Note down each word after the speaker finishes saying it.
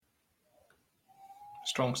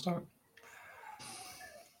Strong start.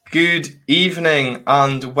 Good evening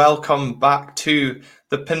and welcome back to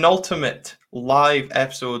the penultimate live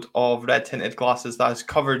episode of Red Tinted Glasses that has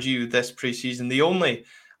covered you this pre-season. The only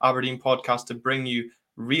Aberdeen podcast to bring you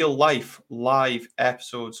real life live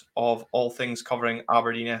episodes of all things covering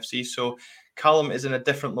Aberdeen FC. So Callum is in a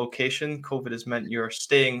different location. COVID has meant you're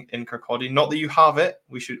staying in Kirkcaldy. Not that you have it.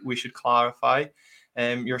 We should clarify.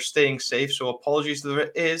 You're staying safe. So apologies that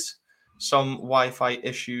there is some Wi-Fi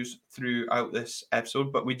issues throughout this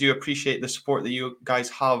episode, but we do appreciate the support that you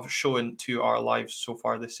guys have shown to our lives so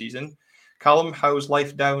far this season. Callum, how's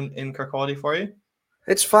life down in Kirkcaldy for you?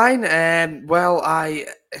 It's fine. Well, I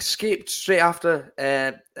escaped straight after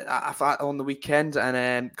on the weekend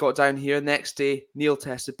and got down here. Next day, Neil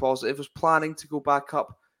tested positive. Was planning to go back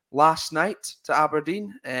up last night to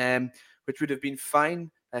Aberdeen, which would have been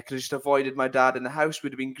fine. I could have just avoided my dad in the house.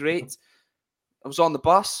 Would have been great. I was on the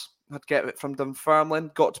bus. Had to get it from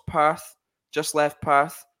Dunfermline. Got to Perth. Just left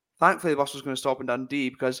Perth. Thankfully, the bus was going to stop in Dundee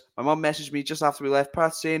because my mum messaged me just after we left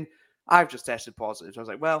Perth saying, I've just tested positive. So I was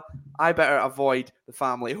like, well, I better avoid the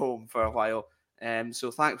family home for a while.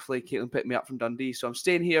 So thankfully, Caitlin picked me up from Dundee. So I'm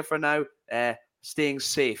staying here for now, staying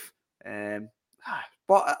safe.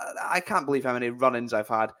 But I can't believe how many run-ins I've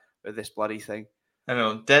had with this bloody thing. I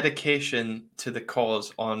know, dedication to the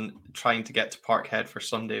cause on trying to get to Parkhead for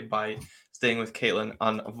Sunday by staying with Caitlin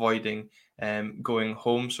and avoiding going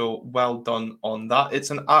home. So well done on that.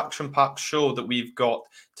 It's an action-packed show that we've got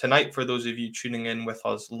tonight for those of you tuning in with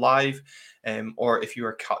us live, or if you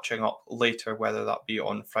are catching up later, whether that be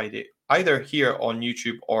on Friday, either here on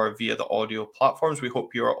YouTube or via the audio platforms. We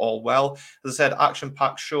hope you are all well. As I said,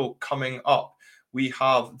 action-packed show coming up. We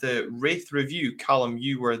have the Wraith review. Callum,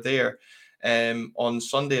 you were there on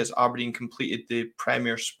Sunday as Aberdeen completed the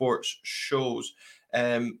Premier Sports shows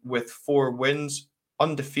with 4 wins,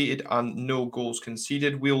 undefeated and no goals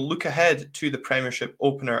conceded. We'll look ahead to the Premiership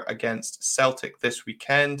opener against Celtic this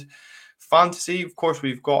weekend. Fantasy, of course,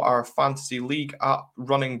 we've got our Fantasy League app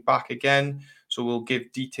running back again, so we'll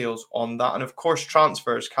give details on that. And of course,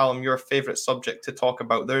 transfers. Callum, your favourite subject to talk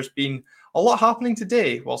about. There's been a lot happening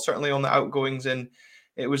today, well, certainly on the outgoings, and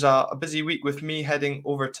it was a busy week with me heading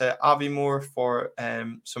over to Aviemore for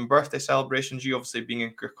some birthday celebrations, you obviously being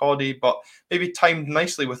in Kirkcaldy, but maybe timed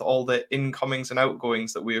nicely with all the incomings and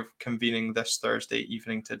outgoings that we're convening this Thursday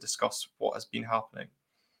evening to discuss what has been happening.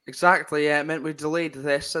 Exactly, yeah. It meant we delayed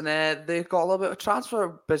this, and they've got a little bit of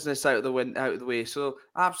transfer business out of the way. So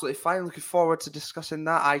absolutely fine. Looking forward to discussing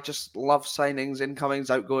that. I just love signings,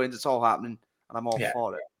 incomings, outgoings. It's all happening, and I'm all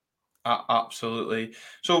for it. Absolutely.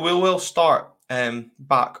 So we'll start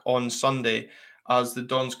back on Sunday as the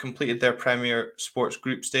Dons completed their Premier Sports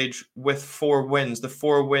group stage with 4 wins. The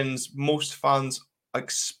 4 wins most fans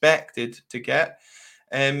expected to get.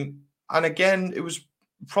 And again, it was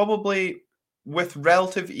probably with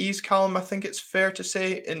relative ease, Callum, I think it's fair to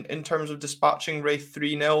say, in terms of dispatching Wraith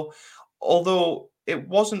 3-0, although it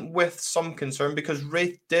wasn't with some concern because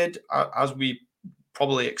Wraith did, as we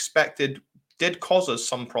probably expected, did cause us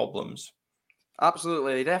some problems.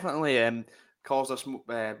 Absolutely. They definitely caused us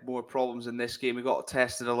more problems in this game. We got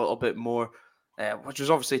tested a little bit more, which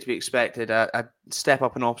was obviously to be expected. A step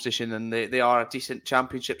up in opposition, and they are a decent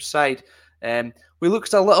championship side. We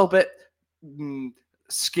looked a little bit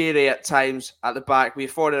scary at times at the back. We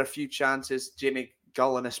afforded a few chances, Jamie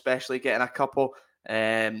Gullen especially getting a couple.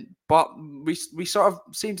 But we sort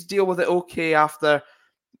of seemed to deal with it okay after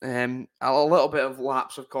a little bit of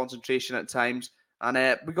lapse of concentration at times.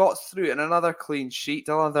 And we got through it, and another clean sheet,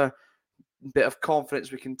 another bit of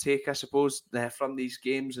confidence we can take, I suppose, from these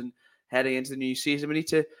games and heading into the new season. We need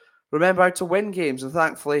to remember how to win games, and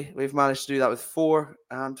thankfully we've managed to do that with 4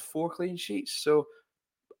 clean sheets. So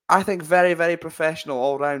I think very, very professional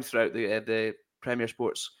all round throughout the Premier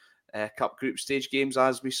Sports Cup group stage games,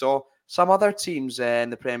 as we saw some other teams in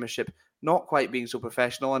the Premiership not quite being so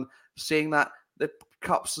professional and saying that the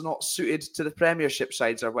Cup's not suited to the Premiership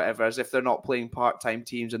sides or whatever, as if they're not playing part-time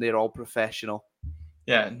teams and they're all professional.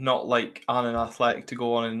 Yeah, not like Annan Athletic to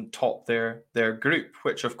go on and top their group,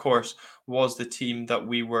 which of course was the team that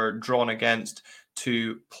we were drawn against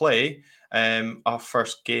to play. Our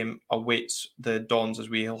first game awaits the Dons as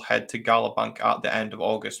we'll head to Galabank at the end of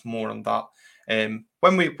August. More on that.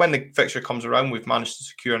 When the fixture comes around, we've managed to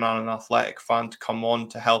secure an Annan Athletic fan to come on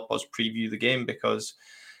to help us preview the game because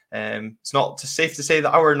it's not safe to say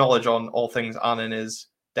that our knowledge on all things Annan is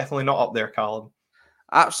definitely not up there, Callum.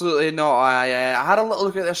 Absolutely not. I had a little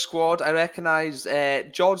look at their squad. I recognised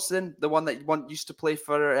Johnston, the one that used to play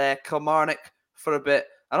for Kilmarnock for a bit.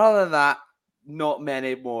 And other than that, not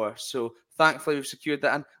many more. So thankfully we've secured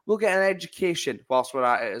that, and we'll get an education whilst we're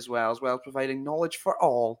at it as well as providing knowledge for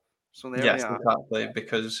all. So there we Yes, are. exactly,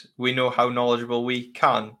 because we know how knowledgeable we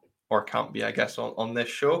can or can't be, I guess, on this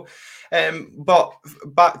show. But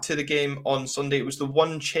back to the game on Sunday, it was the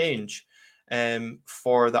one change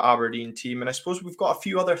for the Aberdeen team. And I suppose we've got a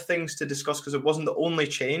few other things to discuss because it wasn't the only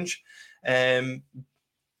change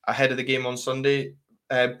ahead of the game on Sunday.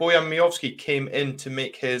 Bojan Miovski came in to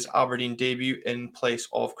make his Aberdeen debut in place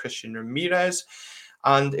of Christian Ramirez.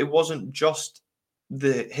 And it wasn't just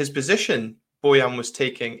his position Bojan was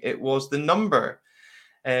taking, it was the number.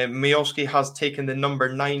 Miovski has taken the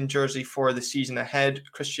number 9 jersey for the season ahead.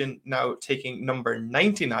 Christian now taking number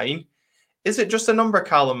 99. Is it just a number,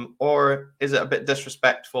 Callum, or is it a bit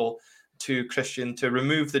disrespectful to Christian to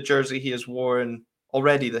remove the jersey he has worn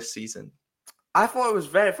already this season? I thought it was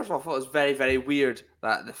very, very weird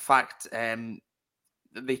that the fact that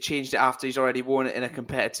they changed it after he's already worn it in a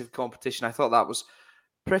competitive competition. I thought that was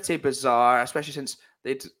pretty bizarre, especially since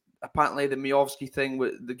apparently the Miovski thing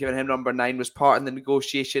with giving him number 9 was part of the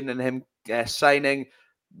negotiation and him signing.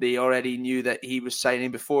 They already knew that he was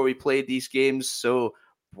signing before we played these games, so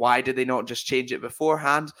why did they not just change it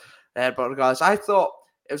beforehand? But regardless, I thought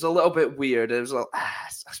it was a little bit weird. It was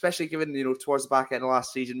especially given, towards the back end of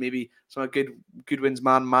last season, maybe some of Goodwin's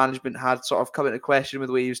man management had sort of come into question with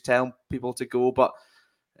the way he was telling people to go. But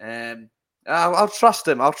I'll trust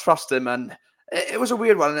him. And it was a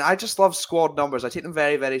weird one. I just love squad numbers. I take them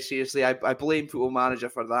very, very seriously. I blame Football Manager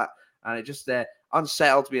for that. And it just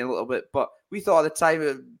unsettled me a little bit. But we thought at the time it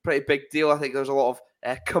was a pretty big deal. I think there was a lot of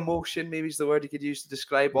commotion, maybe is the word you could use to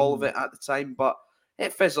describe all of it at the time. But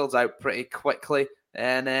it fizzled out pretty quickly.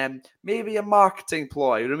 And maybe a marketing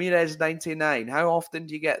ploy. Ramirez 99. How often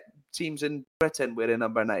do you get teams in Britain wearing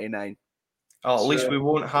number 99? At least we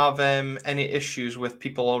won't have any issues with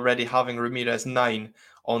people already having Ramirez 9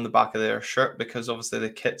 on the back of their shirt, because obviously the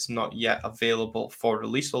kit's not yet available for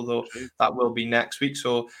release, although that will be next week.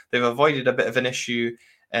 So they've avoided a bit of an issue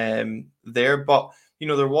there. But,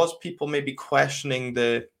 there was people maybe questioning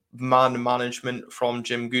the man management from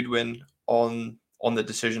Jim Goodwin on the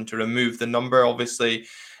decision to remove the number. Obviously,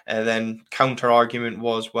 then counter argument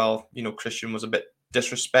was, well, Christian was a bit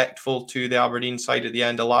disrespectful to the Aberdeen side at the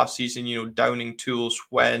end of last season, downing tools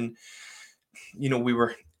when, we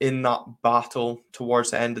were in that battle towards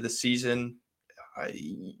the end of the season.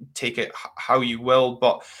 Take it how you will,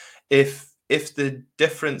 but if the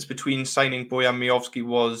difference between signing Bojan Miovski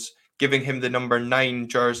was giving him the number 9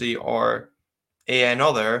 jersey or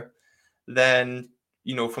another, then,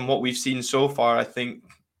 from what we've seen so far, I think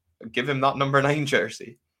give him that number 9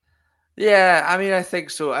 jersey. Yeah, I think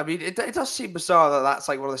so. It does seem bizarre that that's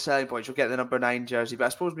like one of the selling points. You'll get the number 9 jersey, but I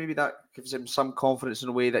suppose maybe that gives him some confidence in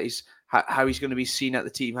a way that he's how he's going to be seen at the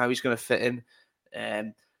team, how he's going to fit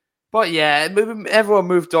in. But yeah, everyone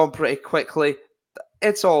moved on pretty quickly.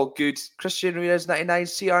 It's all good. Christian Ramirez 99,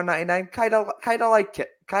 CR 99, kind of like it.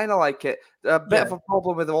 A bit of a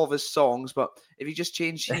problem with all of his songs, but if you just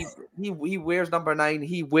change, he wears number 9,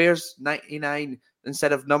 he wears 99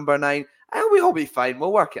 instead of number 9, and we'll be fine.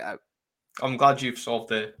 We'll work it out. I'm glad you've solved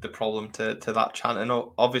the problem to that chant. And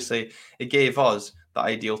obviously, it gave us the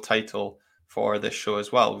ideal title for this show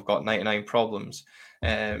as well. We've got 99 problems.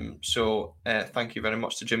 So thank you very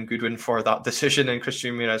much to Jim Goodwin for that decision, and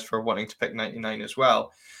Christian Ramirez for wanting to pick 99 as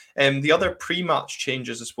well. The other pre-match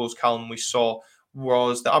changes, I suppose, Callum, we saw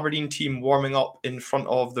was the Aberdeen team warming up in front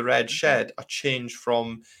of the Red Shed, a change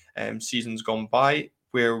from seasons gone by,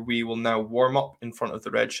 where we will now warm up in front of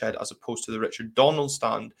the Red Shed as opposed to the Richard Donald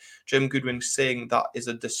stand. Jim Goodwin saying that is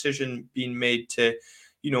a decision being made to,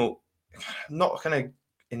 not kind of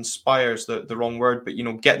inspires the wrong word, but,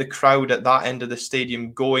 get the crowd at that end of the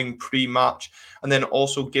stadium going pre-match, and then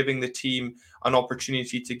also giving the team an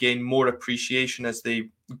opportunity to gain more appreciation as they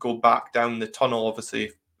go back down the tunnel,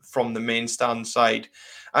 obviously, from the main stand side.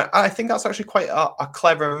 And I think that's actually quite a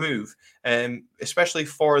clever move, especially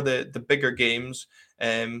for the bigger games,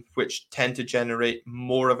 which tend to generate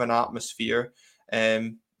more of an atmosphere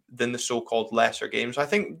than the so-called lesser games. I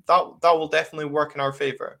think that will definitely work in our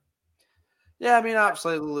favour. Yeah,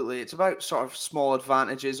 absolutely. It's about sort of small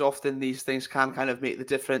advantages. Often these things can kind of make the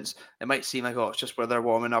difference. It might seem like, it's just where they're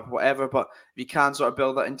warming up or whatever, but if you can sort of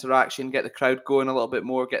build that interaction, get the crowd going a little bit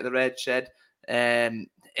more, get the Red Shed in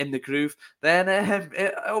the groove, then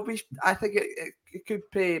it'll be. I think it could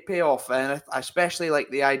pay off, and I especially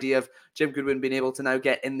like the idea of Jim Goodwin being able to now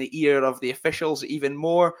get in the ear of the officials even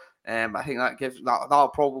more. I think that'll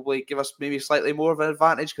probably give us maybe slightly more of an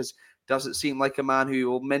advantage, because doesn't seem like a man who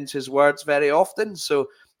will mince his words very often. So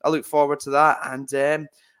I look forward to that, and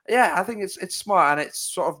Yeah, I think it's smart, and it's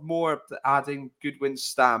sort of more adding Goodwin's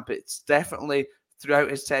stamp. It's definitely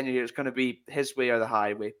throughout his tenure here, it's going to be his way or the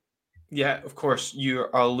highway. Yeah, of course, you are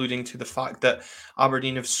alluding to the fact that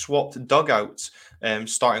Aberdeen have swapped dugouts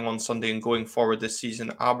starting on Sunday and going forward this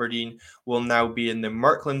season. Aberdeen will now be in the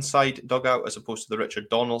Merkland side dugout as opposed to the Richard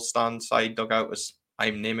Donaldson side dugout, as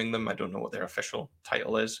I'm naming them. I don't know what their official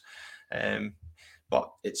title is,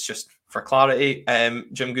 but it's just for clarity.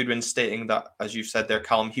 Jim Goodwin stating that, as you said there,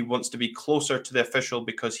 Callum, he wants to be closer to the official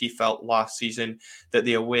because he felt last season that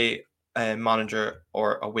the away manager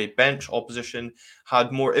or away bench opposition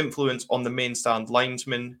had more influence on the main stand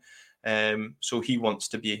linesman. So he wants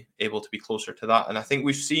to be able to be closer to that. And I think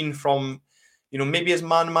we've seen from, maybe his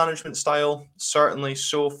man management style, certainly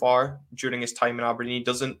so far during his time in Aberdeen, he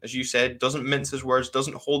doesn't, as you said, doesn't mince his words,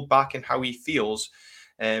 doesn't hold back in how he feels.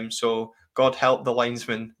 So God help the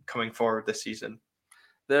linesman coming forward this season.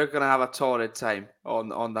 They're going to have a torrid time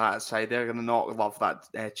on that side. They're going to not love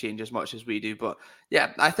that change as much as we do. But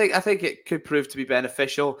yeah, I think it could prove to be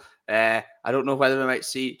beneficial. I don't know whether we might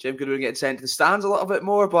see Jim Goodwin getting sent to the stands a little bit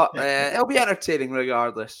more, but it'll be entertaining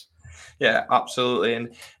regardless. Yeah,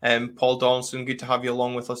 absolutely. And Paul Donaldson, good to have you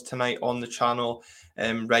along with us tonight on the channel.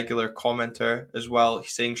 Regular commenter as well.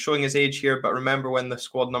 He's saying, showing his age here, but remember when the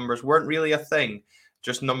squad numbers weren't really a thing.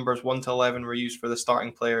 Just numbers 1 to 11 were used for the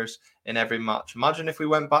starting players in every match. Imagine if we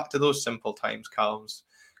went back to those simple times, Callums.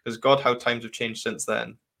 Because God, how times have changed since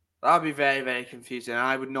then. That would be very, very confusing.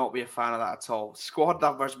 I would not be a fan of that at all. Squad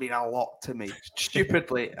numbers mean a lot to me.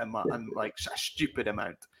 Stupidly, and like a stupid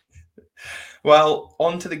amount. Well,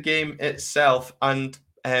 on to the game itself, and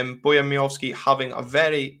Bojan Miovski having a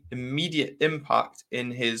very immediate impact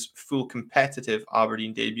in his full competitive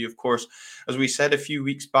Aberdeen debut. Of course, as we said a few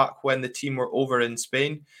weeks back when the team were over in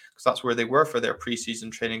Spain, because that's where they were for their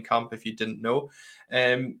pre-season training camp, if you didn't know,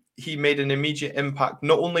 he made an immediate impact,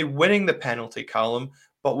 not only winning the penalty, Callum,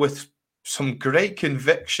 but with some great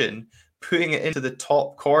conviction, putting it into the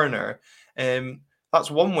top corner. That's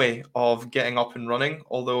one way of getting up and running.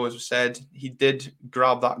 Although, as I said, he did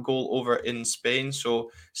grab that goal over in Spain.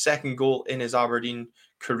 So second goal in his Aberdeen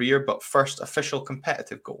career, but first official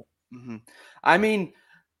competitive goal. Mm-hmm. I mean,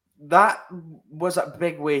 that was a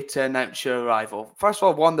big way to announce your arrival. First of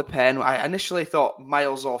all, won the pen. I initially thought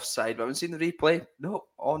miles offside, but when seeing the replay, no,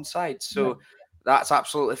 onside. So that's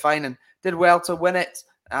absolutely fine, and did well to win it.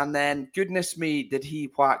 And then, goodness me, did he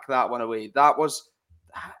whack that one away. That was...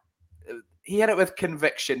 He hit it with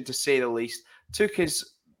conviction, to say the least. Took it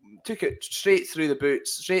straight through the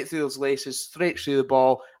boots, straight through those laces, straight through the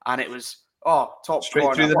ball, and it was top straight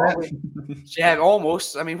corner. Through the net. Yeah,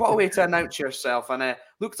 almost. I mean, what a way to announce yourself, and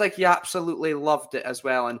looked like he absolutely loved it as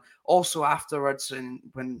well. And also afterwards, and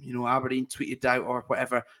when Aberdeen tweeted out or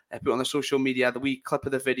whatever, put on the social media the wee clip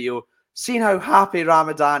of the video, seeing how happy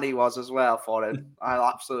Ramadani was as well for it. I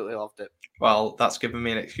absolutely loved it. Well, that's given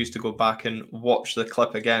me an excuse to go back and watch the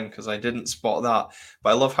clip again because I didn't spot that. But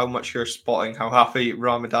I love how much you're spotting how happy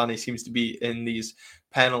Ramadani seems to be in these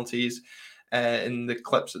penalties, in the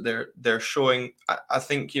clips that they're showing. I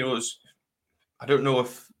think I don't know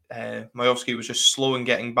if Miovski was just slow in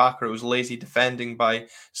getting back or it was lazy defending by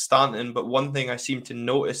Stanton. But one thing I seemed to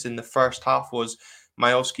notice in the first half was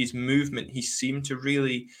Miovski's movement. He seemed to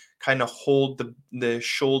really kind of hold the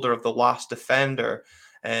shoulder of the last defender.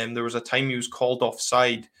 There was a time he was called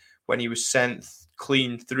offside when he was sent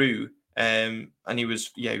clean through, and he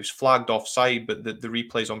was flagged offside. But the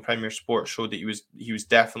replays on Premier Sports showed that he was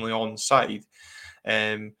definitely onside,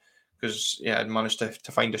 because I'd managed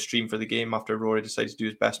to find a stream for the game after Rory decided to do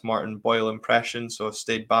his best Martin Boyle impression. So I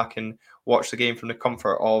stayed back and watched the game from the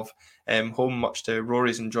comfort of home, much to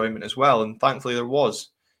Rory's enjoyment as well. And thankfully there was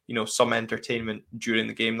some entertainment during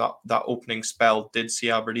the game. That opening spell did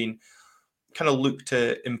see Aberdeen kind of look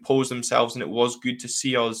to impose themselves, and it was good to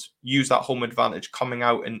see us use that home advantage coming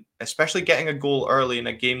out and especially getting a goal early in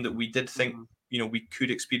a game that we did think we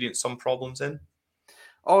could experience some problems in.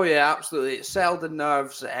 Oh yeah, absolutely. It settled the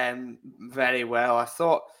nerves very well. I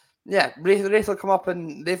thought, Wraith will come up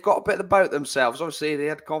and they've got a bit about themselves. Obviously, they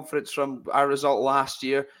had confidence from our result last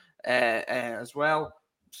year as well.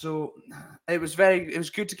 So it was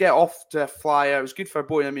good to get off to a flyer. It was good for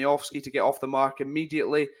Bojan Miovski to get off the mark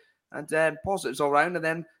immediately. And positives all round, and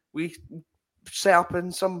then we set up in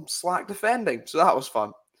some slack defending. So that was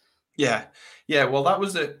fun. Yeah. Well, that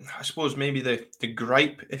was I suppose maybe the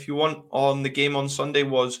gripe, if you want, on the game on Sunday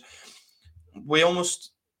was we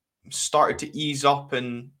almost started to ease up,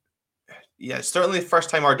 and certainly the first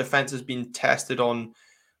time our defense has been tested on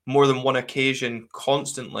more than one occasion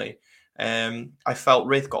constantly. I felt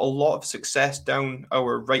Wraith got a lot of success down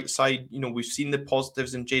our right side. We've seen the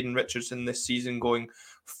positives in Jaden Richardson this season going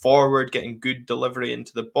forward, getting good delivery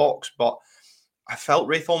into the box. But I felt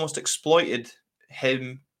Raith almost exploited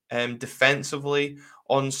him defensively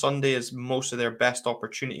on Sunday, as most of their best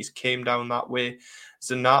opportunities came down that way.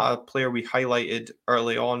 Zanatta, a player we highlighted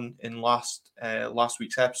early on in last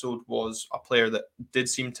week's episode, was a player that did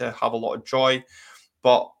seem to have a lot of joy,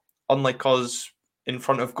 but unlike us in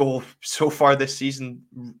front of goal so far this season,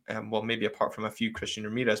 well, maybe apart from a few Christian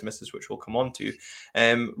Ramirez misses, which we'll come on to,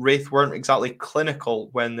 Raith weren't exactly clinical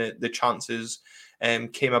when the chances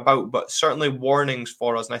came about, but certainly warnings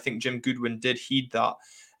for us, and I think Jim Goodwin did heed that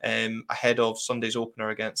ahead of Sunday's opener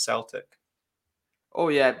against Celtic. Oh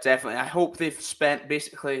yeah, definitely. I hope they've spent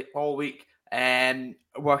basically all week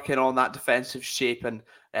working on that defensive shape and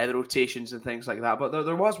the rotations and things like that. But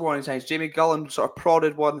there was warning signs. Jamie Gullen sort of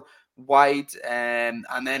prodded one wide, and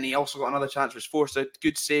then he also got another chance, which forced a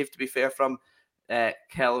good save, to be fair, from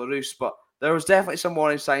Kelle Roos. But there was definitely some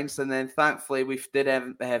warning signs, and then thankfully we did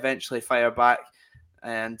eventually fire back,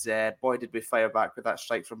 and boy did we fire back with that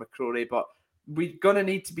strike from McCrory. But we're going to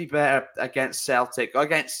need to be better against Celtic,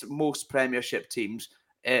 against most Premiership teams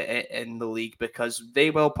in the league, because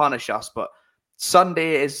they will punish us. But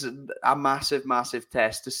Sunday is a massive, massive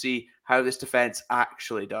test to see how this defence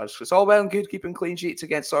actually does. It's all well and good keeping clean sheets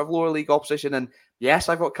against sort of lower league opposition, and yes,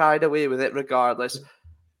 I got carried away with it regardless.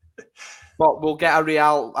 But we'll get a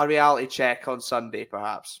reality check on Sunday,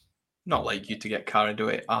 perhaps. Not like you to get carried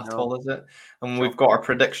away at all, is it? And we've got our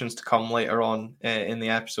predictions to come later on in the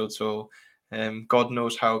episode, so God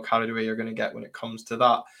knows how carried away you're going to get when it comes to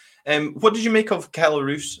that. What did you make of Kelle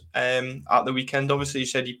Roos at the weekend? Obviously, you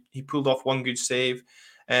said he pulled off one good save.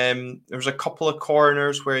 There was a couple of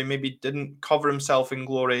corners where he maybe didn't cover himself in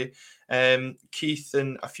glory. Keith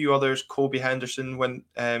and a few others, Kobe Henderson, when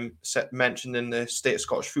mentioned in the State of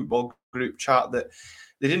Scottish Football group chat, that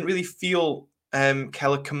they didn't really feel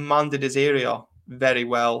Kelle commanded his area very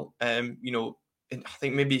well. I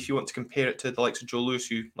think maybe if you want to compare it to the likes of Joe Lewis,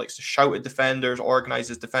 who likes to shout at defenders, organise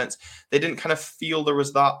his defence, they didn't kind of feel there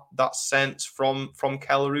was that sense from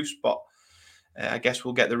Kelle Roos, but I guess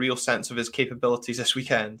we'll get the real sense of his capabilities this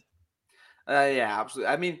weekend. Yeah,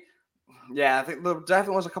 absolutely. I mean, yeah, I think there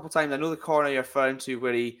definitely was a couple of times. I know the corner you're referring to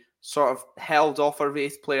where he sort of held off a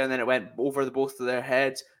Raith player and then it went over both of their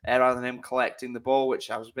heads rather than him collecting the ball, which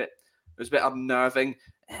was a bit unnerving.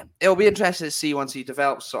 It'll be interesting to see once he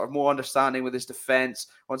develops sort of more understanding with his defence,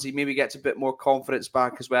 once he maybe gets a bit more confidence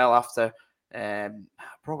back as well after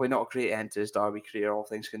probably not a great end to his Derby career, all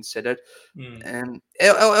things considered.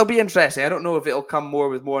 It'll be interesting. I don't know if it'll come more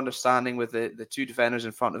with more understanding with the two defenders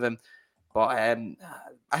in front of him, but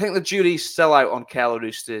I think the jury's still out on Kelle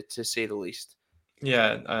Roos, to say the least.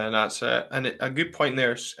 Yeah, and that's a good point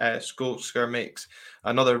there. Skolskar makes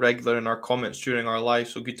another regular in our comments during our live,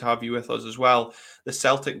 so good to have you with us as well. The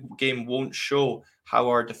Celtic game won't show how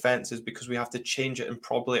our defence is because we have to change it in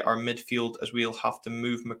probably our midfield, as we'll have to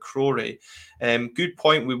move McCrory. Good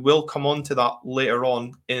point. We will come on to that later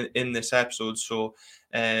on in this episode. So,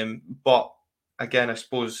 but again, I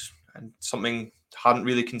suppose, and something hadn't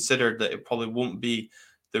really considered, that it probably won't be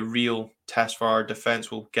the real test for our defence.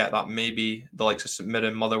 We'll get that maybe the likes of St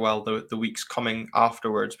Mirren, Motherwell, the weeks coming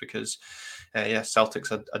afterwards, because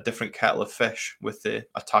Celtic's a different kettle of fish with the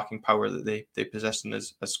attacking power that they possess, and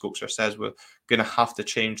as Skolskar says, we're going to have to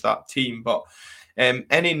change that team. But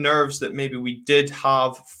any nerves that maybe we did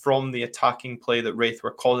have from the attacking play that Raith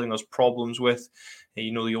were causing us problems with,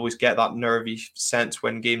 you always get that nervy sense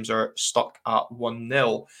when games are stuck at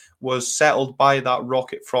 1-0, was settled by that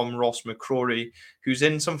rocket from Ross McCrory, who's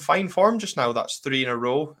in some fine form just now. That's 3 in a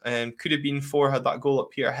row, and could have been 4 had that goal at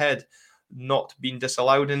Peterhead not been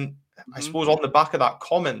disallowed. And I suppose on the back of that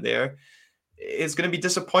comment there, it's going to be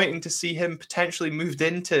disappointing to see him potentially moved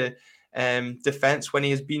into defence when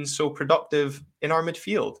he has been so productive in our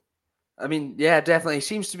midfield. I mean, yeah, definitely. He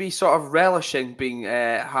seems to be sort of relishing being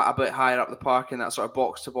a bit higher up the park in that sort of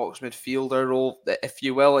box-to-box midfielder role, if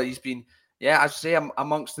you will. He's been, as I say,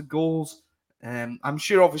 amongst the goals. I'm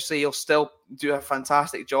sure, obviously, he'll still do a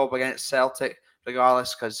fantastic job against Celtic,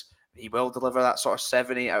 regardless, because he will deliver that sort of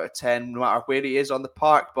 7, 8 out of 10, no matter where he is on the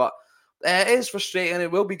park. But it is frustrating.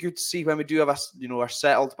 It will be good to see when we do have our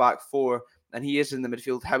settled back four, and he is in the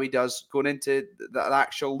midfield, how he does going into the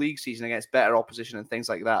actual league season against better opposition and things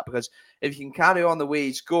like that. Because if he can carry on the way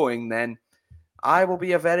he's going, then I will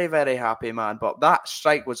be a very, very happy man. But that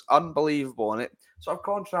strike was unbelievable, and it sort of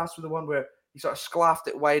contrasts with the one where he sort of sclaffed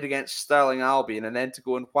it wide against Stirling Albion, and then to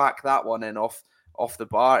go and whack that one in off the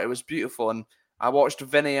bar. It was beautiful, and I watched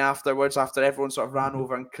Vinny afterwards, after everyone sort of ran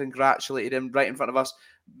over and congratulated him right in front of us.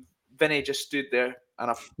 Vinny just stood there, and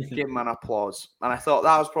I gave him an applause, and I thought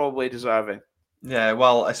that was probably deserving. Yeah,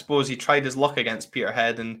 well, I suppose he tried his luck against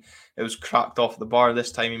Peterhead and it was cracked off the bar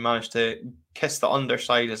this time. He managed to kiss the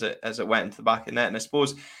underside as it went into the back of the net. And I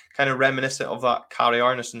suppose kind of reminiscent of that Kari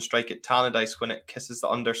Arnason strike at Tannadice when it kisses the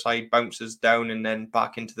underside, bounces down and then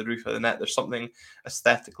back into the roof of the net. There's something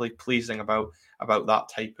aesthetically pleasing about that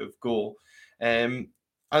type of goal. And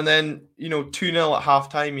then, 2-0 at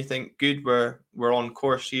halftime, you think, good, we're on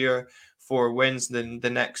course here. 4 wins, then the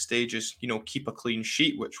next stage is, keep a clean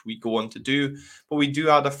sheet, which we go on to do. But we do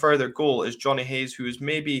add a further goal is Johnny Hayes, who was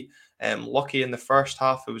maybe lucky in the first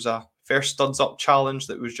half. It was a fair studs up challenge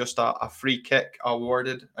that was just a free kick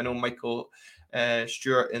awarded. I know Michael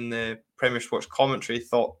Stewart in the Premier Sports commentary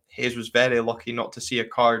thought Hayes was very lucky not to see a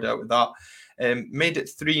card out of that. Made it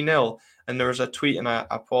 3-0. And there was a tweet, and I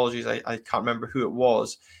apologies, I can't remember who it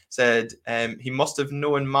was, said he must have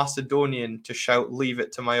known Macedonian to shout, leave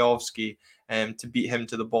it to Majovski, to beat him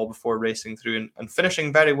to the ball before racing through and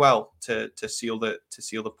finishing very well to seal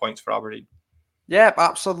the points for Aberdeen. Yeah,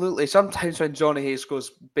 absolutely. Sometimes when Johnny Hayes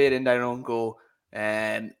goes bearing down on goal,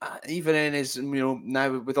 and even in his,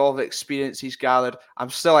 now with all the experience he's gathered, I'm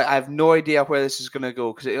still like, I have no idea where this is going to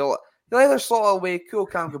go because he'll either slot away cool,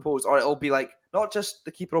 calm, composed, or it'll be like not just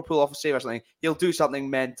the keeper will pull off a save or something. He'll do something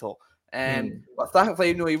mental. But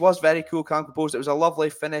thankfully, he was very cool, calm, composed. It was a lovely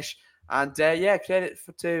finish. And credit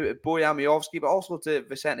to Bojan Majovski, but also to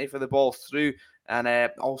Vicente for the ball through. And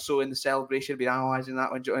also in the celebration, been analysing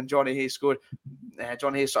that when Johnny Hayes scored.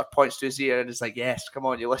 Johnny Hayes sort of points to his ear and is like, yes, come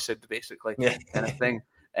on, you listened, basically, kind of thing.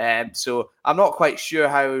 So I'm not quite sure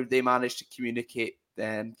how they managed to communicate,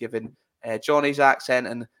 given Johnny's accent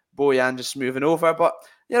and Bojan just moving over. But,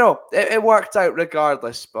 it worked out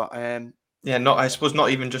regardless. But I suppose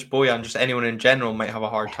not even just Bojan, just anyone in general might have a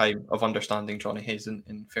hard time of understanding Johnny Hayes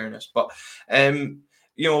in fairness. But,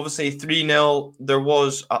 obviously 3-0, there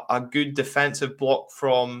was a good defensive block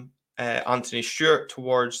from Anthony Stewart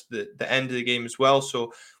towards the end of the game as well.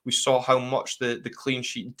 So we saw how much the clean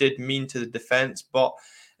sheet did mean to the defence. But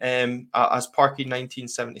as Parky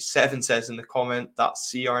 1977 says in the comment, that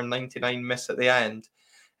CR99 miss at the end.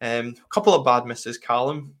 A couple of bad misses,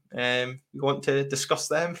 Callum. You want to discuss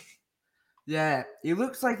them? Yeah, he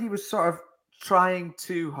looks like he was sort of trying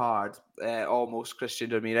too hard, almost, Christian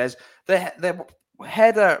Ramirez. The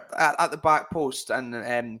header at the back post and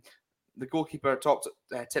the goalkeeper tipped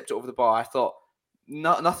it over the bar. I thought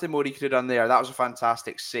nothing more he could have done there. That was a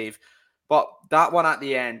fantastic save. But that one at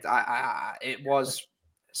the end, it was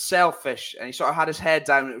selfish, and he sort of had his head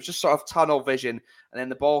down. It was just sort of tunnel vision, and then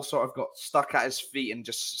the ball sort of got stuck at his feet and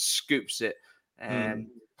just scoops it.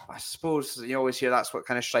 I suppose you always hear that's what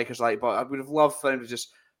kind of strikers like, but I would have loved for him to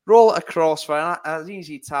just roll it across for an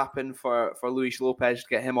easy tap in for Luis Lopez to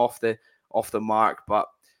get him off the mark. But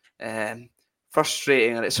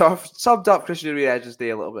frustrating, and it sort of summed up Christian Ramirez's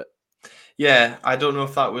day a little bit. Yeah, I don't know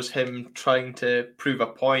if that was him trying to prove a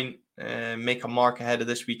point, make a mark ahead of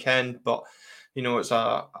this weekend, but it's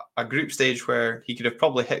a group stage where he could have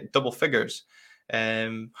probably hit double figures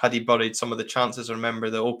had he buried some of the chances. Remember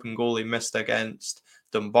the open goal he missed against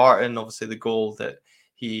Dumbarton, obviously the goal that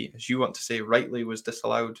he, as you want to say, rightly was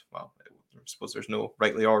disallowed. Well, I suppose there's no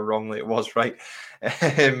rightly or wrongly, it was right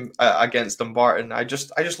against Dumbarton. I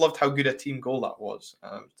just loved how good a team goal that was. It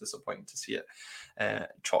was disappointing to see it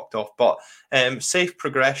chalked off, but safe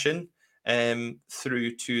progression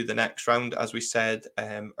through to the next round. As we said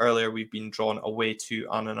earlier, we've been drawn away to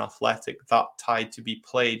Annan Athletic, that tied to be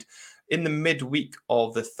played in the midweek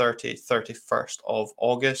of the 31st of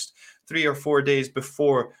August, 3 or 4 days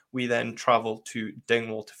before we then travel to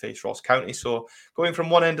Dingwall to face Ross County. So going from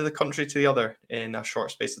one end of the country to the other in a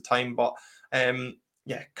short space of time. But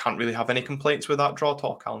can't really have any complaints with that draw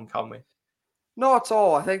talk, Alan, can we? Not at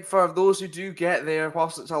all. I think for those who do get there,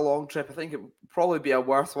 whilst it's a long trip, I think it would probably be a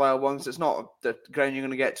worthwhile one because it's not the ground you're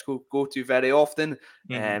going to get to go to very often.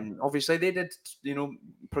 Obviously, they did,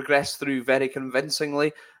 progress through very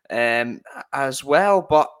convincingly as well.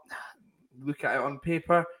 But look at it on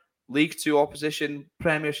paper, League Two opposition,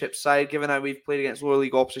 Premiership side. Given how we've played against lower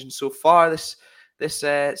league opposition so far this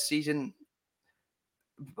season,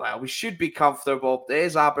 well, we should be comfortable. It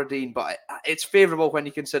is Aberdeen, but it's favourable when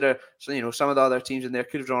you consider, some of the other teams in there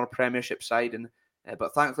could have drawn a Premiership side,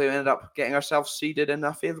 but thankfully we ended up getting ourselves seeded in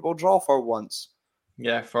a favourable draw for once.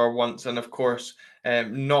 Yeah, for once, and of course,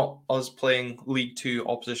 not us playing League Two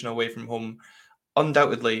opposition away from home.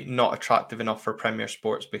 Undoubtedly not attractive enough for Premier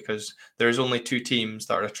Sports because there's only 2 teams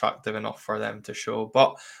that are attractive enough for them to show.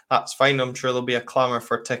 But that's fine. I'm sure there'll be a clamour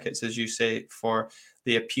for tickets, as you say, for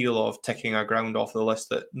the appeal of ticking our ground off the list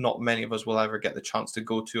that not many of us will ever get the chance to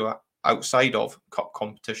go to outside of cup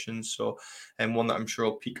competitions. So, and one that I'm sure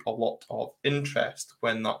will pique a lot of interest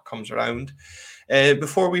when that comes around.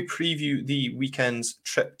 Before we preview the weekend's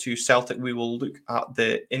trip to Celtic, we will look at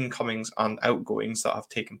the incomings and outgoings that have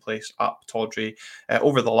taken place at Pittodrie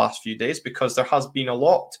over the last few days, because there has been a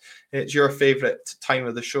lot. It's your favourite time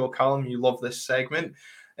of the show, Callum. You love this segment.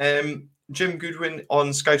 Jim Goodwin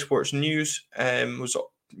on Sky Sports News was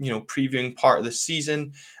previewing part of the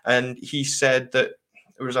season, and he said that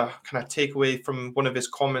there was a kind of takeaway from one of his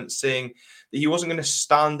comments saying that he wasn't going to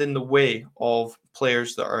stand in the way of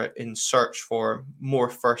players that are in search for more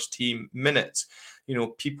first team minutes.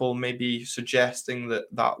 People may be suggesting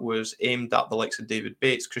that was aimed at the likes of David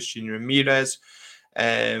Bates, Christian Ramirez,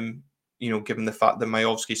 given the fact that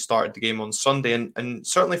Majowski started the game on Sunday. And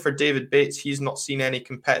certainly for David Bates, he's not seen any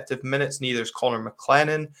competitive minutes, neither is Connor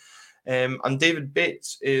McLennan. And David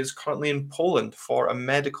Bates is currently in Poland for a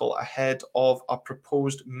medical ahead of a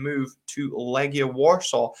proposed move to Legia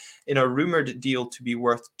Warsaw in a rumoured deal to be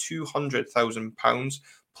worth £200,000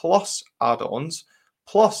 plus add-ons,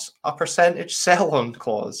 plus a percentage sell-on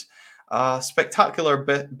clause. A spectacular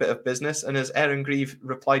bit of business, and as Erin Grieve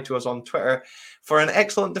replied to us on Twitter, for an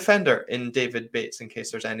excellent defender in David Bates, in case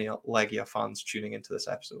there's any Legia fans tuning into this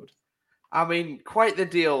episode. I mean, quite the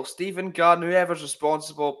deal. Stephen Gunn, whoever's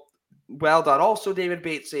responsible, well done. Also, David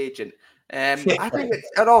Bates' agent. I think,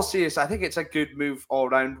 in all seriousness, I think it's a good move all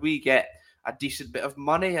round. We get a decent bit of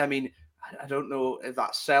money. I mean, I don't know if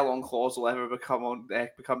that sell-on clause will ever become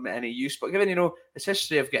any use, but given its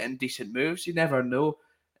history of getting decent moves, you never know.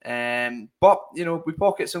 But we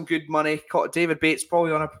pocket some good money. David Bates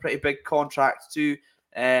probably on a pretty big contract too.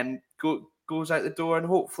 Goes out the door and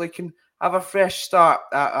hopefully can have a fresh start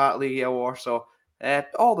at Legia Warsaw.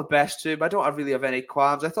 All the best to him. I don't really have any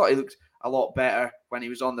qualms. I thought he looked a lot better when he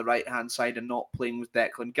was on the right-hand side and not playing with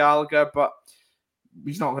Declan Gallagher, but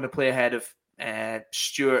he's not going to play ahead of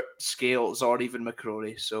Stewart, Scales, or even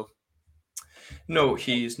McCrory. So, no,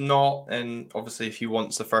 he's not. And obviously, if he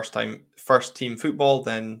wants the first team football,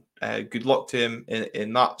 then good luck to him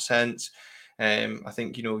in that sense. I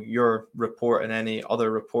think, your report and any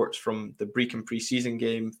other reports from the Brecon pre-season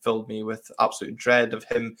game filled me with absolute dread of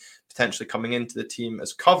him potentially coming into the team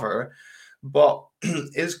as cover. But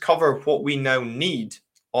is cover what we now need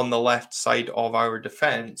on the left side of our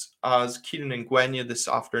defence, as Kieran Ngwenya this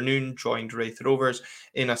afternoon joined Wraith Rovers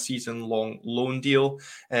in a season-long loan deal?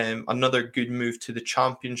 Another good move to the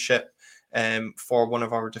Championship for one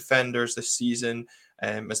of our defenders this season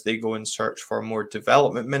as they go and search for more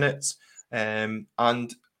development minutes.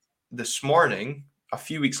 And this morning, a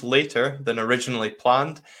few weeks later than originally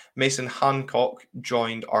planned, Mason Hancock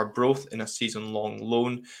joined Arbroath in a season-long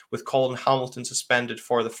loan. With Colin Hamilton suspended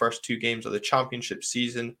for the first 2 games of the Championship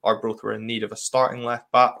season, Arbroath were in need of a starting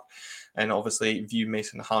left-back, and obviously view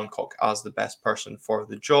Mason Hancock as the best person for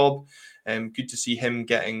the job. Good to see him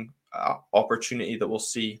getting an opportunity that will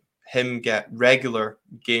see him get regular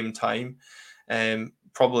game time.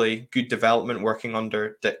 Probably good development working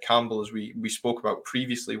under Dick Campbell, as we spoke about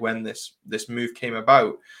previously when this move came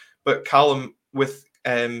about. But Callum, with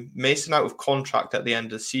Mason out of contract at the end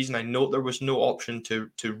of the season, I note there was no option to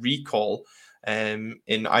recall in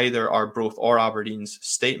either Arbroath or Aberdeen's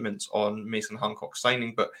statements on Mason Hancock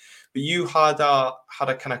signing. But you had a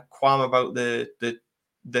kind of qualm about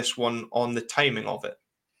this one on the timing of it.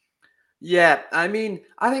 Yeah, I mean,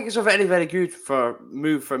 I think it's a very, very good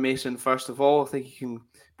move for Mason, first of all. I think he can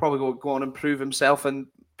probably go on and prove himself and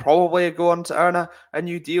probably go on to earn a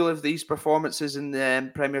new deal if these performances in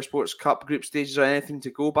the Premier Sports Cup group stages are anything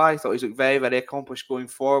to go by. I thought he's looked very, very accomplished going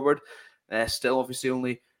forward. Still, obviously,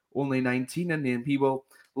 only 19, and he will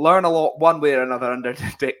learn a lot one way or another under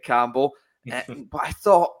Dick Campbell. But I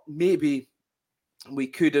thought maybe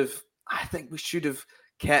we should have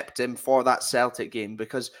kept him for that Celtic game,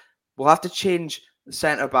 because we'll have to change the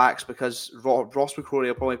centre-backs because Ross McCrory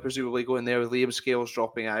will probably presumably go in there with Liam Scales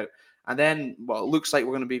dropping out. And then, it looks like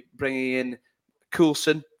we're going to be bringing in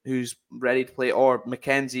Coulson, who's ready to play, or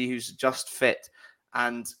McKenzie, who's just fit.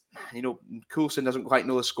 And, Coulson doesn't quite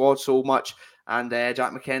know the squad so much. And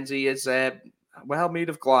Jack McKenzie is, made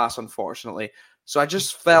of glass, unfortunately. So I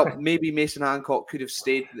just felt maybe Mason Hancock could have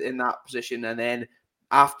stayed in that position. And then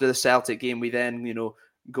after the Celtic game, we then,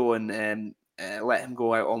 go and let him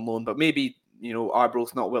go out on loan. But maybe,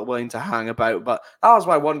 Arbroath not willing to hang about. But that was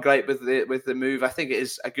my one gripe with the move. I think it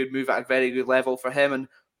is a good move at a very good level for him. And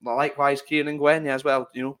likewise, Kieran Ngwenya as well.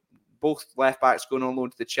 Both left backs going on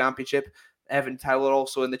loan to the Championship. Evan Towler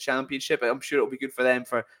also in the Championship. I'm sure it'll be good for them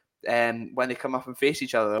for when they come up and face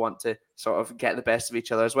each other. They want to sort of get the best of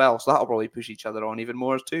each other as well. So that'll probably push each other on even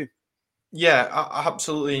more too. Yeah,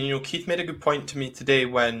 absolutely. Keith made a good point to me today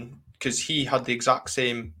when because he had the exact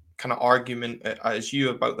same kind of argument as you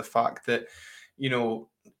about the fact that, you know,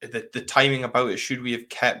 the timing about it, should we have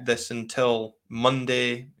kept this until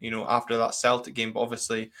Monday, you know, after that Celtic game? But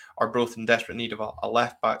obviously are both in desperate need of a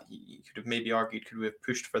left back. You could have maybe argued, could we have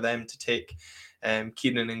pushed for them to take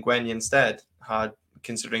Kieran Ngwenya instead,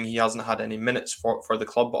 considering he hasn't had any minutes for the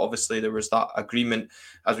club. But obviously there was that agreement,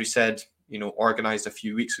 as we said, you know, organised a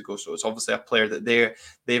few weeks ago. So it's obviously a player that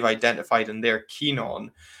they've identified and they're keen on.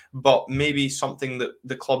 But maybe something that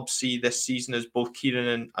the club see this season is both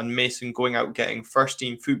Kieran and Mason going out getting first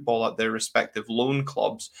team football at their respective loan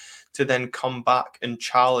clubs, to then come back and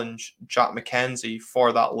challenge Jack McKenzie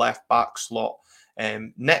for that left back slot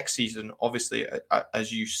next season. Obviously,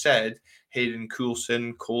 as you said, Hayden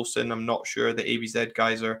Coulson, I'm not sure. The ABZ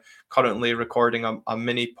guys are currently recording a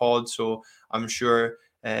mini pod, so I'm sure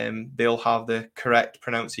they'll have the correct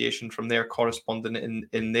pronunciation from their correspondent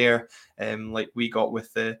in there, like we got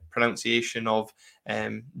with the pronunciation of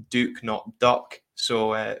Duke, not Duck.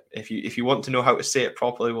 So if you want to know how to say it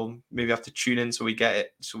properly, we'll maybe have to tune in so we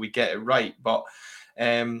get it right. But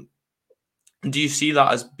do you see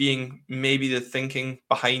that as being maybe the thinking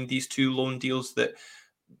behind these two loan deals, that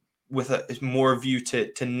with a more view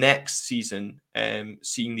to next season,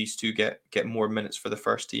 seeing these two get more minutes for the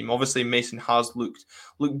first team? Obviously, Mason has looked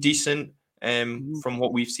decent from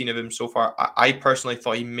what we've seen of him so far. I personally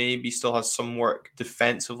thought he maybe still has some work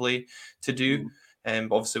defensively to do,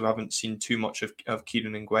 but obviously we haven't seen too much of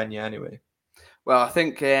Kieran Ngwenya anyway. Well, I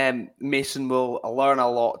think Mason will learn a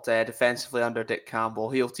lot defensively under Dick Campbell.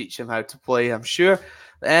 He'll teach him how to play, I'm sure.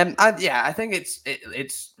 I think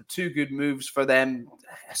it's two good moves for them.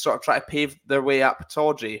 Sort of try to pave their way up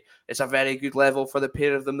Tawdry. It's a very good level for the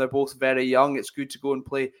pair of them. They're both very young. It's good to go and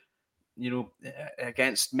play,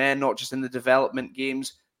 against men, not just in the development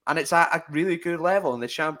games. And it's a really good level in the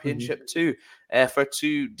Championship too. For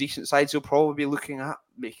two decent sides, you'll probably be looking at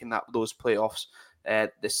making those playoffs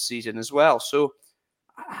this season as well. So,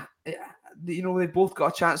 they both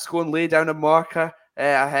got a chance to go and lay down a marker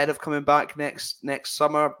ahead of coming back next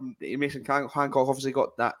summer. Mason Hancock obviously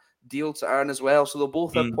got that deal to earn as well, so they'll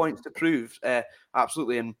both have points to prove.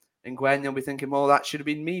 Absolutely, and Ngwenya will be thinking, well, that should have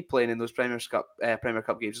been me playing in those Premier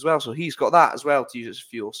Cup games as well. So he's got that as well to use as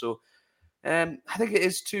fuel. So I think it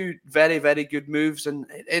is two very, very good moves, and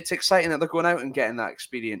it's exciting that they're going out and getting that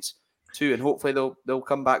experience too, and hopefully they'll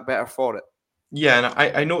come back better for it. Yeah,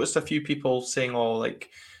 and I noticed a few people saying,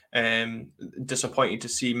 disappointed to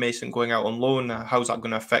see Mason going out on loan. How's that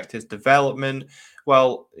going to affect his development?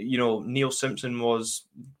 Well, Neil Simpson was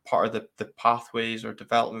part of the pathways or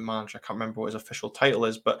development manager. I can't remember what his official title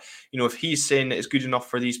is, but if he's saying that it's good enough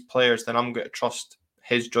for these players, then I'm going to trust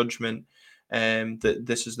his judgment that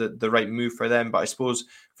this is the right move for them. But I suppose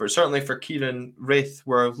certainly for Kieran Raith,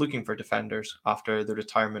 we're looking for defenders after the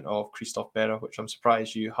retirement of Christophe Berra, which I'm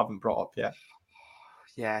surprised you haven't brought up yet.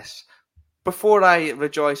 Yes. Before I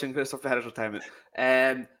rejoice in Christophe Berra's retirement,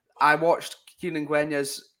 I watched Kieran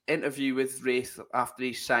Ngwenya's interview with Raith after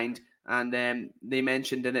he signed, and they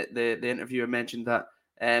mentioned in it, the interviewer mentioned that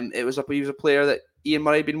he was a player that Ian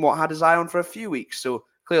Murray had his eye on for a few weeks. So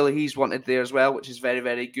clearly he's wanted there as well, which is very,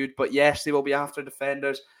 very good. But yes, they will be after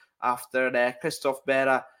defenders after Christophe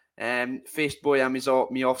Berra faced Bojan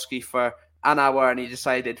Miovski for an hour, and he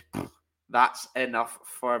decided, that's enough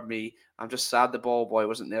for me. I'm just sad the ball boy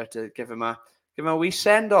wasn't there to give him a wee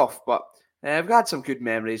send off. But we've had some good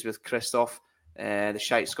memories with Christophe, the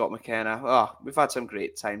shite Scott McKenna. Oh, we've had some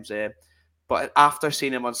great times there. But after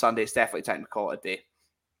seeing him on Sunday, it's definitely time to call it a day.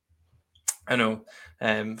 I know.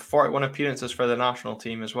 41 appearances for the national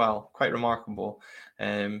team as well. Quite remarkable.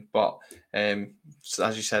 But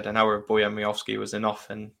as you said, an hour of Bojan Miovski was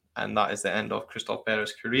enough, and that is the end of Christophe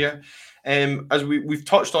Berra's career. As we've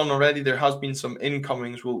touched on already, there has been some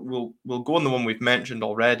incomings. We'll go on the one we've mentioned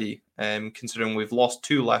already, considering we've lost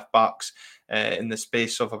two left backs in the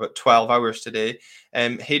space of about 12 hours today.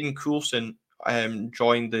 Hayden Coulson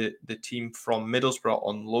joined the team from Middlesbrough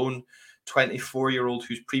on loan. 24-year-old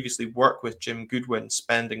who's previously worked with Jim Goodwin,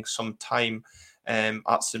 spending some time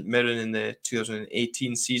at St Mirren in the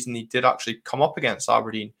 2018 season. He did actually come up against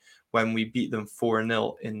Aberdeen when we beat them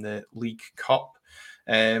 4-0 in the League Cup.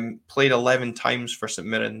 Played 11 times for St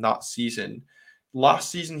Mirren that season.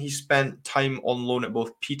 Last season, he spent time on loan at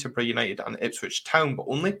both Peterborough United and Ipswich Town, but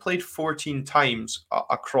only played 14 times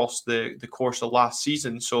across the course of last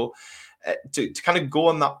season. So to kind of go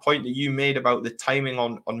on that point that you made about the timing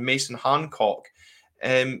on Mason Hancock,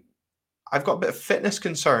 I've got a bit of fitness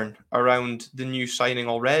concern around the new signing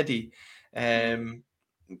already, ahead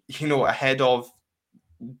of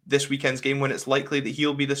this weekend's game when it's likely that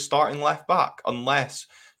he'll be the starting left back, unless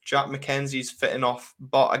Jack Mackenzie's fit enough,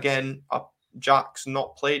 but again, Jack's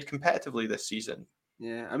not played competitively this season.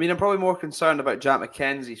 Yeah, I mean, I'm probably more concerned about Jack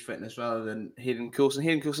Mackenzie's fitness rather than Hayden Coulson.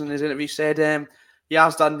 Hayden Coulson in his interview said he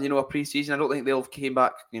has done, a pre-season. I don't think they'll came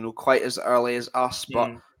back, quite as early as us,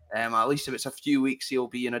 but at least if it's a few weeks, he'll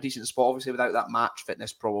be in a decent spot. Obviously, without that match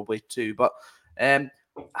fitness, probably too. But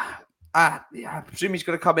I presume he's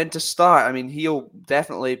going to come in to start. I mean, he'll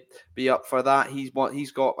definitely be up for that.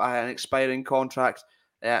 He's got an expiring contract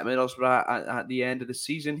at Middlesbrough at the end of the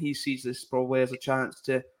season. He sees this probably as a chance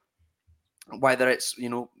to, whether it's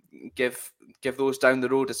give those down the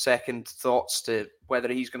road a second thoughts to whether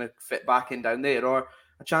he's going to fit back in down there, or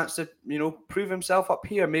a chance to prove himself up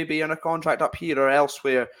here, maybe on a contract up here or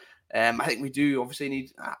elsewhere. I think we do obviously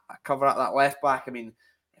need a cover at that left back. I mean,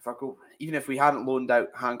 even if we hadn't loaned out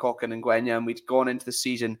Hancock and Ngwenya and we'd gone into the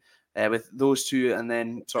season with those two, and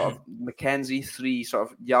then sort of Mackenzie, 3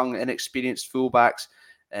 sort of young, inexperienced fullbacks,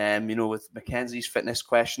 with Mackenzie's fitness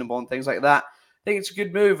questionable and things like that, I think it's a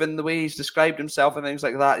good move. And the way he's described himself and things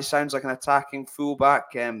like that, he sounds like an attacking fullback,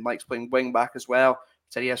 likes playing wing back as well.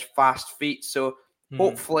 Said he has fast feet. So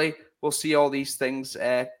hopefully we'll see all these things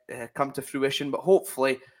come to fruition. But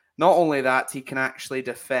hopefully, not only that, he can actually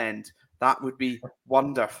defend. That would be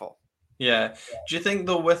wonderful. Yeah. Do you think,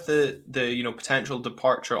 though, with the potential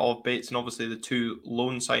departure of Bates and obviously the 2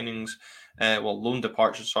 loan signings, loan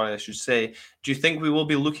departures, sorry, I should say, do you think we will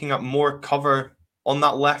be looking at more cover on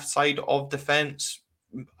that left side of defence,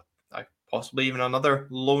 possibly even another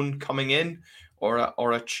loan coming in, or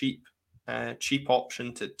a cheap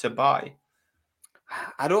option to buy?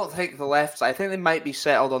 I don't think the left side. I think they might be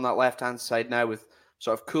settled on that left-hand side now with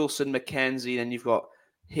sort of Coulson, Mackenzie, and you've got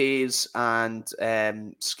Hayes and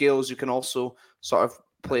Scales. You can also sort of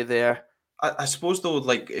play there. I suppose, though,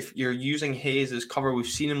 like if you're using Hayes as cover, we've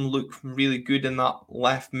seen him look really good in that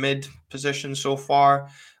left mid position so far.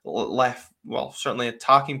 Certainly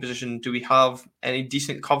attacking position. Do we have any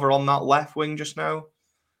decent cover on that left wing just now?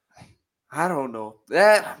 I don't know.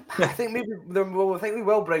 I think maybe we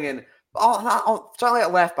will bring in. Certainly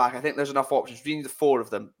at left back, I think there's enough options. Between the 4 of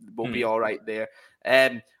them, will be all right there.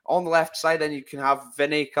 On the left side, then you can have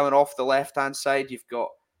Vinny coming off the left-hand side. You've got,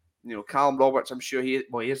 Callum Roberts. I'm sure he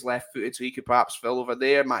is left-footed, so he could perhaps fill over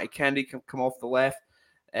there. Matty Kennedy can come off the left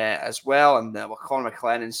as well. And Conor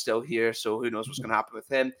McLennan's still here, so who knows what's going to happen with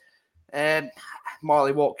him.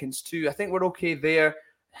 Marley Watkins too. I think we're okay there.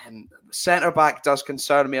 Centre-back does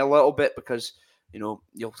concern me a little bit because, you'll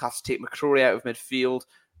have to take McCrory out of midfield.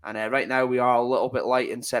 And right now we are a little bit light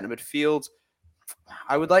in centre midfield.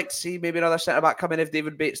 I would like to see maybe another centre-back come in if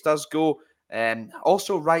David Bates does go.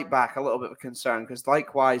 Also right back, a little bit of concern because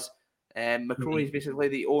likewise, McCrory is basically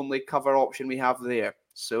the only cover option we have there.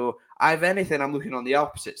 So if anything, I'm looking on the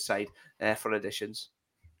opposite side for additions.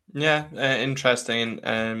 Yeah, interesting.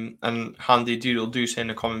 And Handy Doodle do say in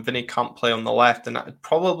the comment, Vinny can't play on the left, and I'd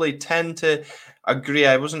probably tend to agree.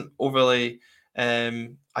 I wasn't overly.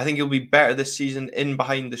 I think he'll be better this season in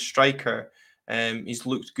behind the striker. He's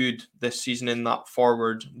looked good this season in that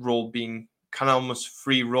forward role, being kind of almost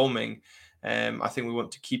free roaming. I think we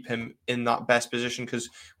want to keep him in that best position because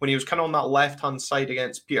when he was kind of on that left-hand side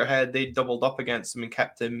against Peterhead, they doubled up against him and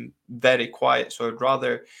kept him very quiet. So I'd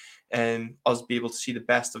rather us be able to see the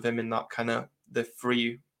best of him in that kind of the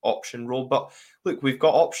free option role. But look, we've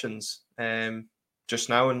got options just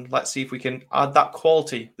now, and let's see if we can add that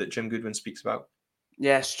quality that Jim Goodwin speaks about.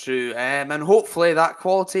 Yes, true. And hopefully that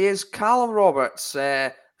quality is Callum Roberts.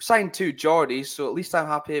 Signed 2 Geordies, so at least I'm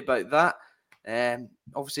happy about that.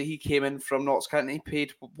 Obviously, he came in from Notts County,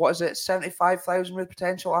 paid, what is it, 75,000 with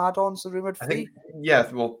potential add-ons, the rumoured fee? I think, yeah,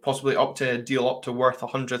 well, possibly up to worth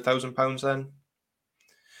 £100,000 then.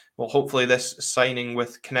 Well, hopefully this signing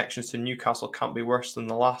with connections to Newcastle can't be worse than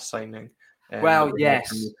the last signing.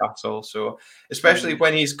 Yes. Newcastle. So, especially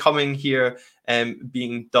when he's coming here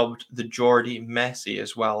being dubbed the Geordie Messi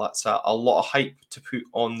as well. That's a lot of hype to put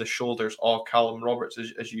on the shoulders of Callum Roberts,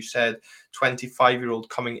 as you said, 25-year-old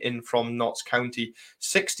coming in from Notts County,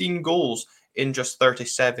 16 goals in just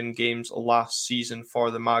 37 games last season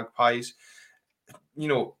for the Magpies.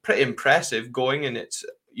 Pretty impressive going, and it's,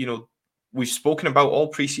 we've spoken about all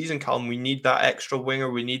pre-season, Callum. We need that extra winger.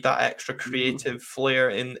 We need that extra creative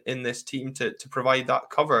flair in this team to provide that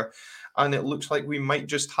cover. And it looks like we might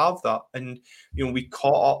just have that. And, we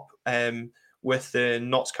caught up with the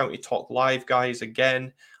Notts County Talk Live guys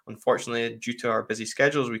again. Unfortunately, due to our busy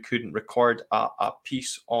schedules, we couldn't record a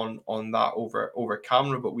piece on that over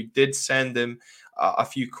camera. But we did send them a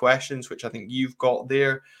few questions, which I think you've got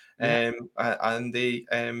there. And they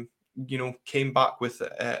came back with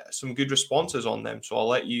some good responses on them. So I'll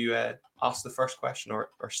let you ask the first question or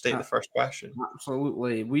state the first question.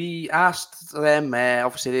 Absolutely. We asked them,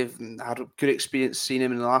 obviously they've had a good experience seeing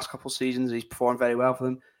him in the last couple of seasons. He's performed very well for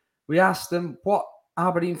them. We asked them what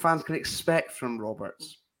Aberdeen fans can expect from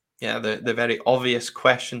Roberts. Yeah, the very obvious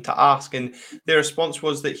question to ask. And their response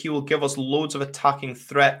was that he will give us loads of attacking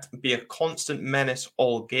threat, be a constant menace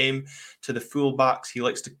all game to the fullbacks. He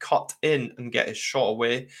likes to cut in and get his shot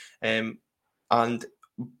away, and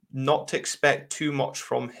not to expect too much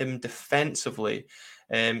from him defensively.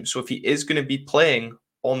 So if he is going to be playing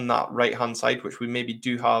on that right-hand side, which we maybe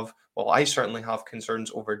do have, well, I certainly have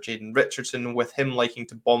concerns over Jaden Richardson with him liking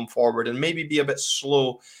to bomb forward and maybe be a bit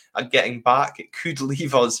slow at getting back. It could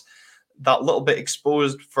leave us that little bit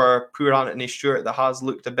exposed for poor Anthony Stewart that has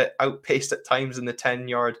looked a bit outpaced at times in the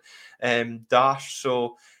 10-yard dash.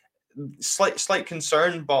 So slight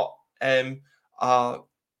concern, but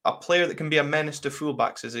a player that can be a menace to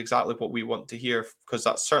fullbacks is exactly what we want to hear, because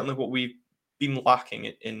that's certainly what we've been lacking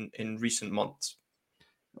in recent months.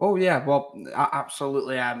 Oh yeah, well,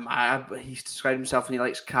 absolutely. He's described himself and he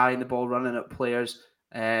likes carrying the ball, running at players,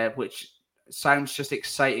 which sounds just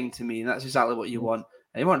exciting to me, and that's exactly what you want.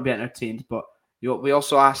 You want to be entertained, but we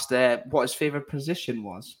also asked what his favourite position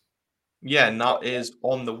was. Yeah, and that is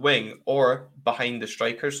on the wing or behind the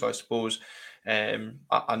striker. So I suppose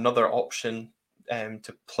another option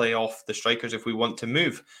to play off the strikers if we want to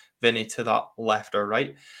move Vinny to that left or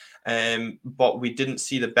right. But we didn't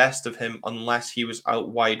see the best of him unless he was out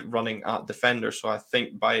wide running at defender. So I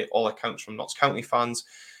think by all accounts from Notts County fans,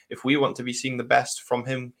 if we want to be seeing the best from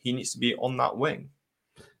him, he needs to be on that wing.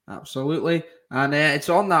 Absolutely. And it's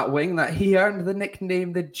on that wing that he earned the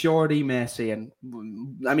nickname the Geordie Messi. And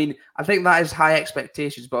I mean, I think that is high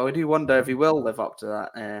expectations, but I do wonder if he will live up to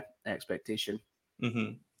that expectation.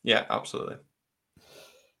 Mm-hmm. Yeah, absolutely.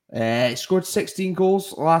 He scored 16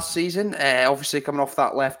 goals last season, obviously coming off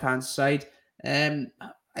that left-hand side. We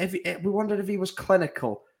wondered if he was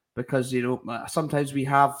clinical, because, sometimes we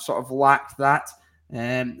have sort of lacked that.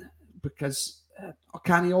 Because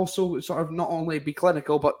can he also sort of not only be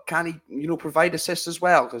clinical, but can he, provide assists as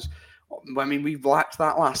well? Because, I mean, we've lacked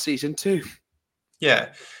that last season too.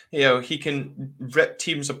 Yeah, he can rip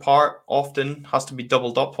teams apart, often has to be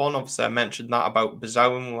doubled up on. Obviously, I mentioned that about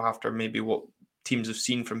Bizaouin after maybe what teams have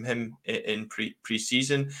seen from him in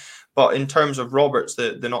pre-season. But in terms of Roberts,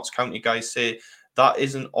 the Notts County guys say that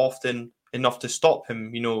isn't often enough to stop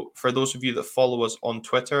him. For those of you that follow us on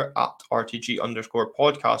Twitter at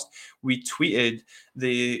 @RTG_podcast, we tweeted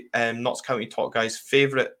the Notts County Talk guys'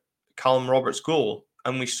 favourite Callum Roberts goal.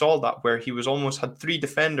 And we saw that where he had 3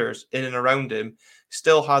 defenders in and around him,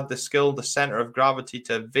 still had the skill, the centre of gravity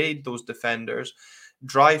to evade those defenders,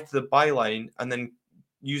 drive to the byline, and then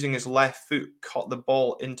using his left foot, cut the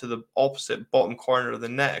ball into the opposite bottom corner of the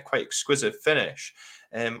net. A quite exquisite finish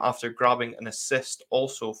after grabbing an assist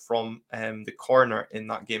also from the corner in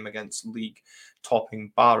that game against league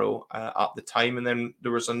topping Barrow at the time. And then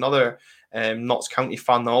there was another Notts County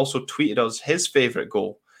fan that also tweeted us his favourite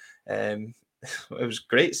goal. It was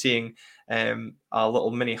great seeing a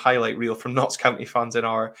little mini highlight reel from Notts County fans in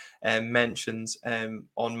our mentions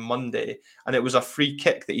on Monday. And it was a free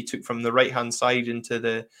kick that he took from the right-hand side into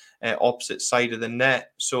the opposite side of the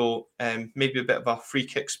net. So maybe a bit of a free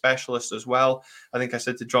kick specialist as well. I think I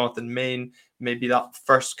said to Jonathan Main, maybe that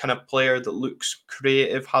first kind of player that looks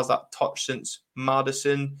creative, has that touch since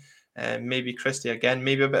Madison. Maybe Christie again,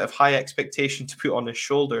 maybe a bit of high expectation to put on his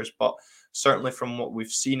shoulders, but certainly from what we've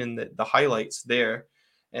seen in the highlights there.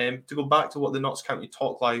 To go back to what the Notts County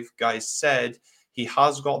Talk Live guys said, he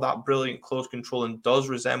has got that brilliant close control and does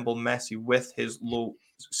resemble Messi with his low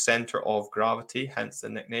centre of gravity, hence the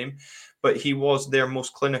nickname. But he was their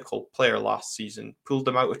most clinical player last season, pulled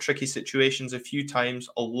them out of tricky situations a few times.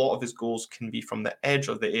 A lot of his goals can be from the edge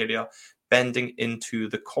of the area, bending into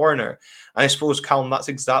the corner. And I suppose, Callum, that's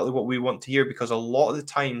exactly what we want to hear, because a lot of the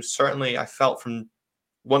times, certainly I felt from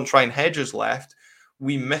once Ryan Hedges left,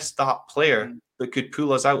 we missed that player that could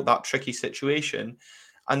pull us out that tricky situation.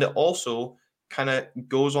 And it also kind of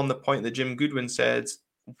goes on the point that Jim Goodwin said,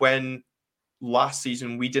 when last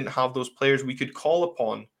season we didn't have those players we could call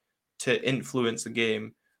upon to influence the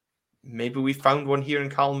game. Maybe we found one here in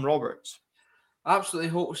Callum Roberts. Absolutely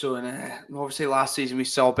hope so. And obviously last season we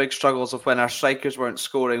saw big struggles of when our strikers weren't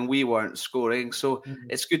scoring, we weren't scoring. So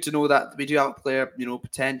it's good to know that we do have a player,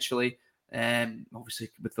 potentially, obviously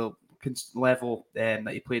with the level that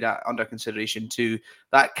he played at under consideration too,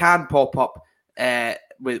 that can pop up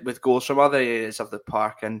with goals from other areas of the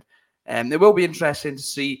park. And it will be interesting to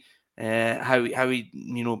see how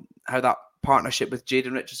that partnership with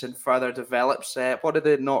Jayden Richardson further develops. What did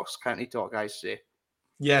the Knox County Talk guys say?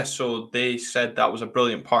 Yeah, so they said that was a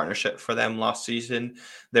brilliant partnership for them last season.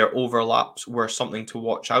 Their overlaps were something to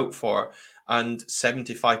watch out for, and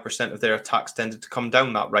 75% of their attacks tended to come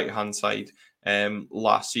down that right-hand side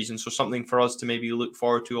last season. So something for us to maybe look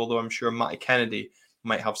forward to, although I'm sure Matty Kennedy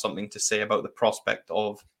might have something to say about the prospect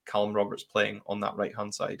of Callum Roberts playing on that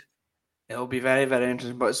right-hand side. It'll be very, very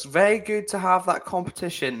interesting, but it's very good to have that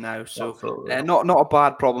competition now. So Absolutely. not a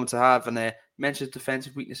bad problem to have. And mentioned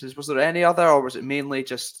defensive weaknesses. Was there any other, or was it mainly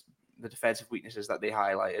just the defensive weaknesses that they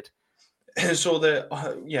highlighted? So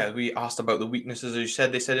we asked about the weaknesses. As you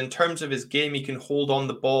said, they said in terms of his game, he can hold on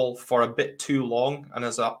the ball for a bit too long, and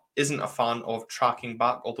isn't a fan of tracking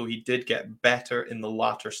back. Although he did get better in the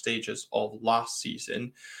latter stages of last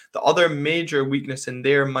season. The other major weakness in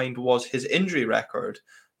their mind was his injury record.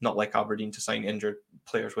 Not like Aberdeen to sign injured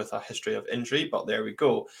players with a history of injury, but there we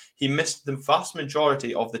go. He missed the vast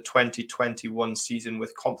majority of the 2021 season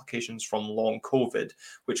with complications from long COVID,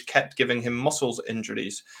 which kept giving him muscles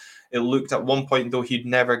injuries. It looked at one point, though, he'd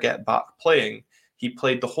never get back playing. He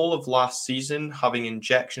played the whole of last season, having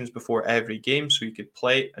injections before every game so he could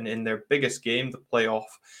play. And in their biggest game, the playoff,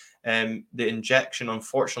 the injection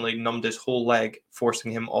unfortunately numbed his whole leg,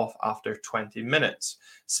 forcing him off after 20 minutes.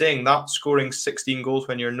 Saying that, scoring 16 goals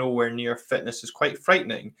when you're nowhere near fitness is quite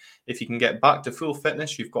frightening. If you can get back to full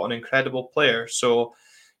fitness, you've got an incredible player. So,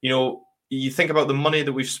 you think about the money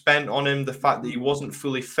that we've spent on him, the fact that he wasn't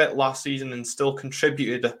fully fit last season and still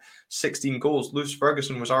contributed 16 goals. Lewis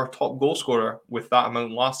Ferguson was our top goal scorer with that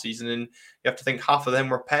amount last season, and you have to think half of them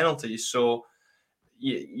were penalties. So,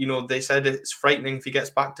 they said it's frightening if he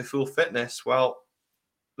gets back to full fitness. Well,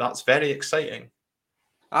 that's very exciting.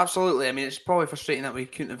 Absolutely. I mean, it's probably frustrating that we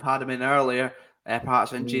couldn't have had him in earlier,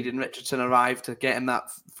 perhaps when Jayden Richardson arrived to get him that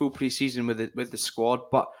full pre-season with the squad.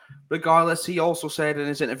 But regardless, he also said in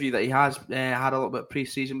his interview that he has had a little bit of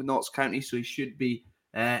pre-season with Notts County, so he should be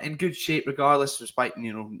in good shape regardless, despite,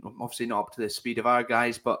 obviously not up to the speed of our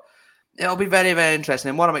guys. But it'll be very, very interesting.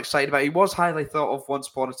 And what I'm excited about, he was highly thought of once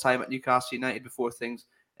upon a time at Newcastle United before things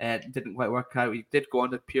didn't quite work out. He did go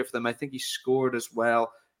on to appear for them. I think he scored as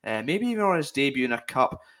well. Maybe even on his debut in a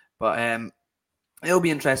cup, but it'll be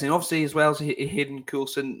interesting. Obviously, as well as Hayden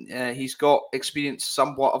Coulson, he's got experience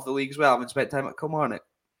somewhat of the league as well. I've spent time at Kilmarnock.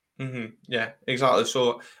 Mm-hmm. Yeah, exactly.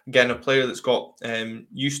 So again, a player that's got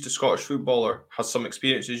used to Scottish football or has some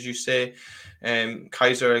experience, as you say.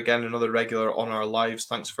 Kaiser, again, another regular on our lives.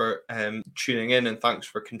 Thanks for tuning in and thanks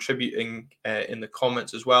for contributing in the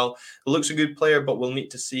comments as well. It looks a good player, but we'll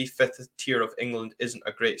need to see. Fifth tier of England isn't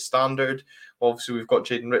a great standard. Obviously, we've got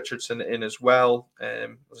Jayden Richardson in as well. As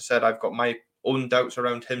I said, I've got my own doubts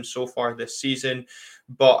around him so far this season,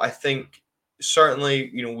 but I think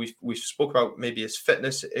certainly, we've spoke about maybe his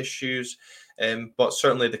fitness issues, but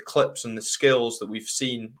certainly the clips and the skills that we've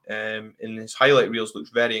seen in his highlight reels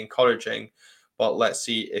looks very encouraging. But let's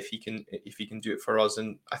see if he can do it for us.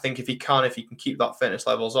 And I think if he can keep that fitness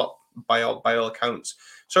levels up by all accounts,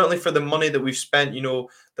 certainly for the money that we've spent.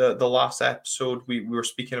 The last episode we were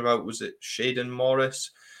speaking about, was it Shayden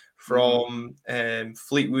Morris from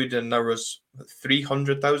Fleetwood, and there was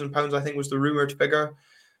 £300,000, I think was the rumoured figure.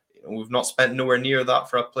 We've not spent nowhere near that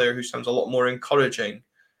for a player who sounds a lot more encouraging.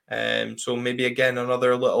 So maybe again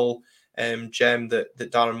another little gem that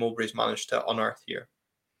Darren Mowbray's managed to unearth here.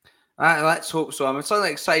 Let's hope so. I'm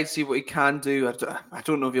certainly excited to see what he can do. I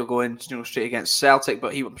don't know if he'll go in straight against Celtic,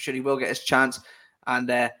 but I'm sure he will get his chance.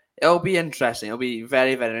 And it'll be interesting. It'll be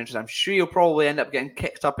very, very interesting. I'm sure he'll probably end up getting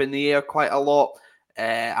kicked up in the air quite a lot,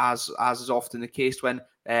 as is often the case when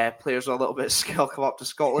players are a little bit skilled come up to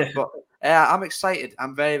Scotland. But I'm excited.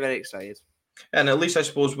 I'm very, very excited. And at least I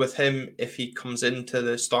suppose with him, if he comes into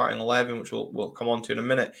the starting 11, which we'll come on to in a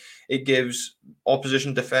minute, it gives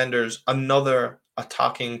opposition defenders another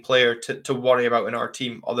attacking player to worry about in our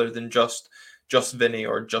team, other than just Vinny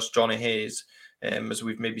or just Johnny Hayes, as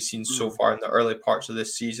we've maybe seen so far in the early parts of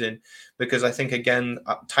this season. Because I think, again,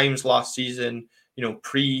 at times last season,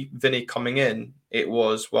 pre-Vinny coming in, it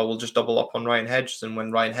was, well, we'll just double up on Ryan Hedges. And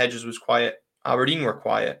when Ryan Hedges was quiet, Aberdeen were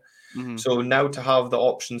quiet. So now to have the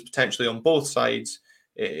options potentially on both sides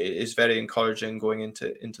is very encouraging going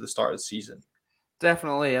into the start of the season.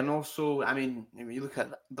 Definitely. And also, I mean, if you look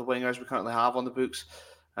at the wingers we currently have on the books,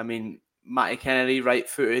 I mean, Matty Kennedy,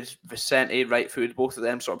 right-footed, Vicente, right-footed, both of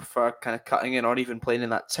them sort of prefer kind of cutting in or even playing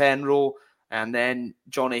in that 10 role. And then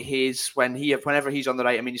Johnny Hayes, whenever he's on the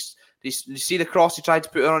right, I mean, you see the cross he tried to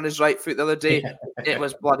put on his right foot the other day? It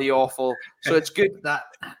was bloody awful. So it's good that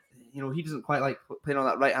he doesn't quite like playing on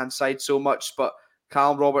that right-hand side so much, but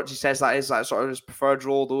Callum Roberts, he says that is that sort of his preferred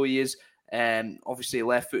role, though he is obviously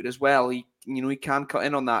left-footed as well. He he can cut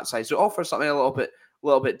in on that side. So it offers something a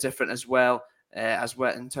little bit different as well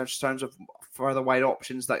in terms of further wide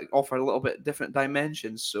options that offer a little bit different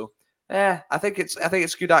dimensions. So I think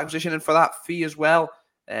it's good acquisition, and for that fee as well,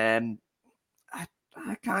 I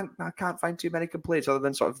can't find too many complaints other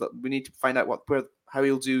than sort of that we need to find out how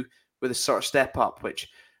he'll do with a sort of step up, which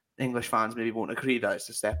English fans maybe won't agree that it's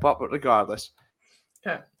a step up, but regardless.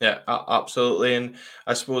 Yeah, absolutely. And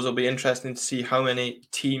I suppose it'll be interesting to see how many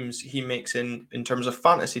teams he makes in terms of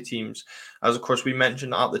fantasy teams. As of course we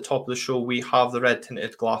mentioned at the top of the show, we have the Red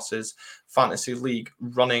Tinted Glasses Fantasy League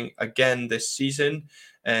running again this season.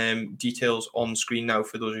 Details on screen now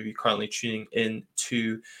for those of you currently tuning in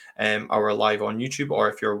to our live on YouTube, or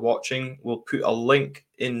if you're watching, we'll put a link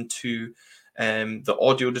into the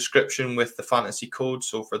audio description with the fantasy code.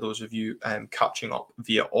 So for those of you catching up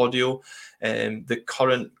via audio, the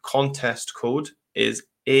current contest code is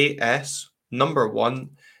AS1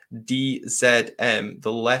 DZM.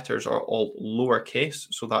 The letters are all lowercase,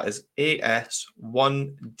 so that is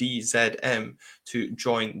AS1 DZM to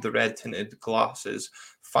join the Red Tinted Glasses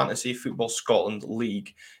Fantasy Football Scotland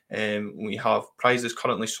League. We have prizes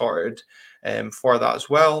currently sorted for that as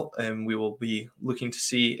well. We will be looking to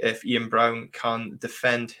see if Ian Brown can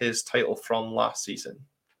defend his title from last season,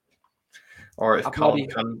 or if Callum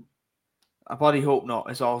can. I bloody hope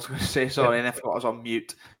not, is all I was going to say. Sorry, and I forgot I was on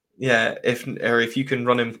mute. Yeah, if you can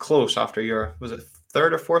run him close after your, was it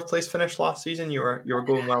third or fourth place finish last season? You were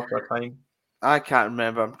going well for a time. I can't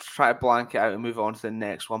remember. I'm trying to blank it out and move on to the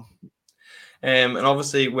next one. And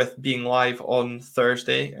obviously, with being live on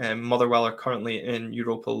Thursday, Motherwell are currently in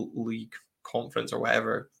Europa League conference or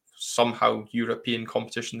whatever, somehow European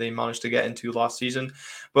competition they managed to get into last season,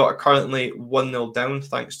 but are currently 1-0 down,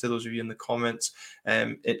 thanks to those of you in the comments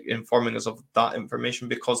informing us of that information,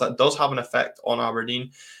 because that does have an effect on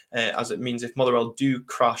Aberdeen, as it means if Motherwell do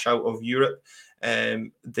crash out of Europe,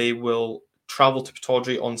 they will travel to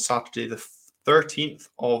Pittodrie on Saturday the 13th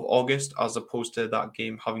of August, as opposed to that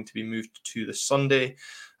game having to be moved to the Sunday.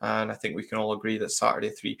 And I think we can all agree that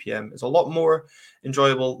Saturday 3 p.m. is a lot more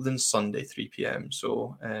enjoyable than Sunday 3 p.m.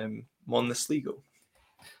 So on the Sligo.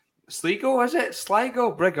 Sligo, is it?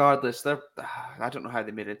 Sligo? Regardless, I don't know how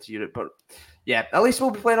they made it to Europe, but yeah, at least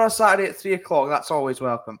we'll be playing on Saturday at 3 o'clock. That's always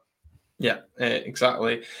welcome. Yeah,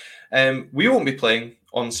 exactly. We won't be playing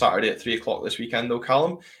on Saturday at 3 o'clock this weekend, though,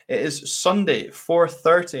 Callum. It is Sunday,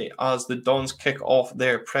 4:30, as the Dons kick off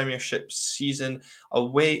their Premiership season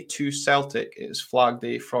away to Celtic. It is Flag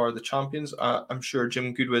Day for the champions. I'm sure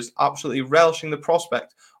Jim Goodwin is absolutely relishing the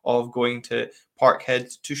prospect of going to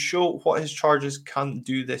Parkhead to show what his charges can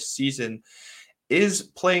do this season. Is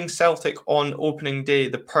playing Celtic on opening day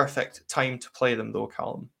the perfect time to play them, though,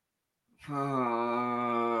 Callum?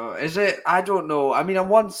 Is it? I don't know. I mean, on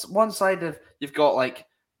one side of you've got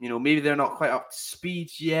maybe they're not quite up to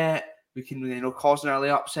speed yet. We can cause an early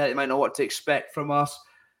upset. They might know what to expect from us.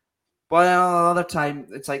 But another time,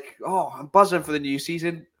 it's like, oh, I'm buzzing for the new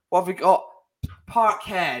season. What have we got?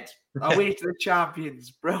 Parkhead away to the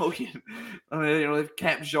champions. Brilliant. I mean, they've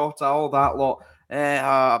kept Jota, all that lot.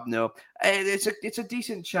 No, it's a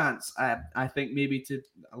decent chance. I think maybe to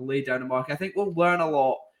lay down a mark. I think we'll learn a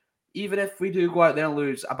lot, even if we do go out there and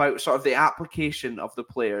lose, about sort of the application of the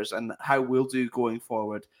players and how we'll do going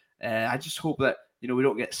forward. I just hope that we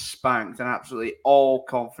don't get spanked and absolutely all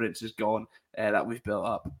confidence is gone that we've built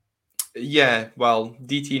up. Yeah, well,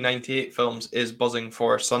 DT98 Films is buzzing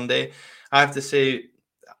for Sunday. I have to say,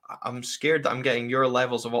 I'm scared that I'm getting your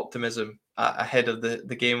levels of optimism ahead of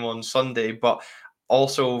the game on Sunday, but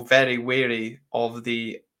also very wary of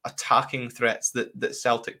the attacking threats that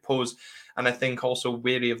Celtic pose. And I think also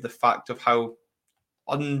wary of the fact of how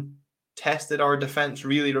untested our defence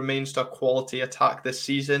really remains to a quality attack this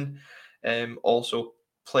season. Also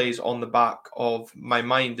plays on the back of my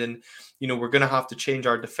mind. And, we're going to have to change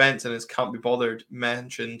our defence, and as Can't Be Bothered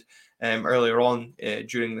mentioned earlier on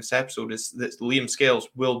during this episode, is that Liam Scales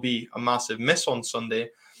will be a massive miss on Sunday.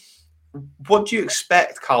 What do you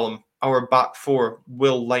expect, Callum, our back four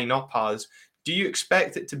will line up as? Do you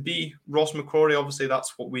expect it to be Ross McCrory? Obviously,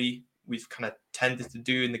 that's what we've kind of tended to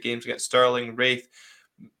do in the games against Sterling, Wraith,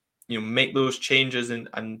 make those changes,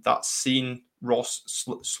 and that's seen Ross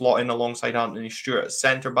slot in alongside Anthony Stewart at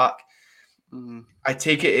centre-back. I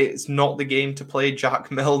take it's not the game to play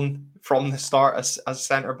Jack Milne from the start as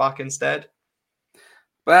centre-back instead.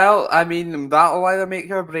 Well, I mean, that'll either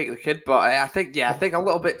make or break the kid, but I think a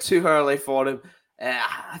little bit too early for him.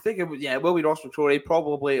 I think it will be Ross McCrory,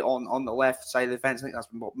 probably on the left side of the fence. I think that's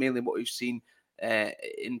mainly what we've seen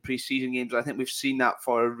in pre-season games. I think we've seen that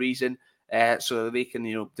for a reason, so that they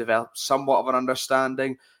can develop somewhat of an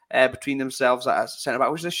understanding. between themselves at centre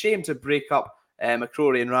back, which is a shame to break up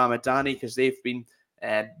McCrory and Ramadani because they've been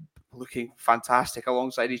looking fantastic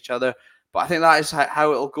alongside each other. But I think that is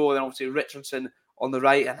how it'll go. Then obviously Richardson on the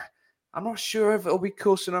right, and I'm not sure if it'll be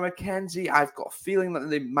Coulson or McKenzie. I've got a feeling that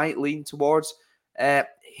they might lean towards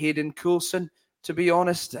Hayden Coulson, to be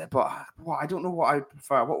honest. But I don't know what I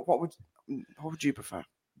prefer. What would you prefer?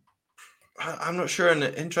 I'm not sure. And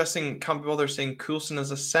interesting, can't be bothered saying Coulson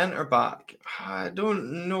as a centre back. I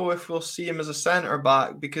don't know if we'll see him as a centre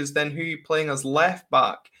back because then who are you playing as left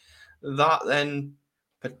back? That then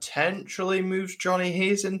potentially moves Johnny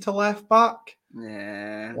Hayes into left back.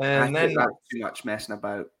 Yeah, and then that's too much messing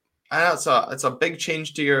about. And it's a big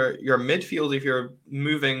change to your midfield if you're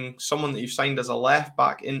moving someone that you've signed as a left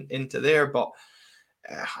back into there. But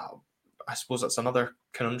I suppose that's another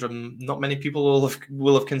conundrum not many people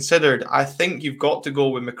will have considered. I think you've got to go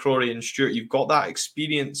with McCrory and Stewart. You've got that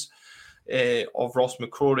experience of Ross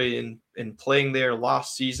McCrory in playing there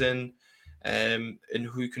last season, and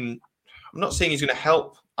who can. I'm not saying he's going to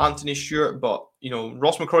help Anthony Stewart, but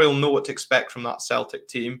Ross McCrory will know what to expect from that Celtic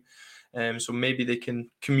team. So maybe they can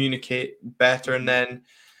communicate better, and then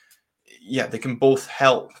they can both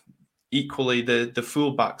help equally the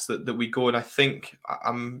fullbacks that we go. And I think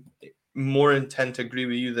I'm more intent to agree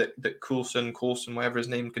with you that Coulson, whatever his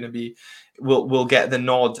name's going to be, will get the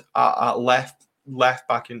nod at left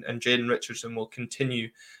back, and Jaden Richardson will continue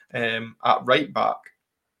at right back.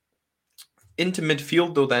 Into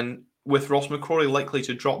midfield though, then with Ross McCrory likely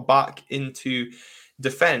to drop back into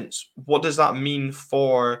defence, what does that mean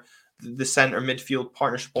for the centre midfield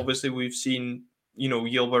partnership? Obviously, we've seen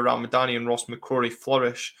Yilba Ramadani and Ross McCrory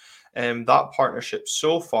flourish that partnership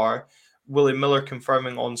so far. Willie Miller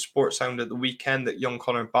confirming on Sportsound at the weekend that young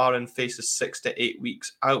Connor Barron faces 6 to 8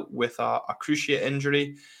 weeks out with a cruciate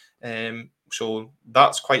injury. So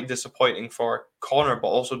that's quite disappointing for Connor, but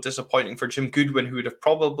also disappointing for Jim Goodwin, who would have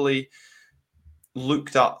probably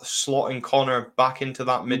looked at slotting Connor back into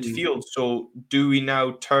that midfield. So do we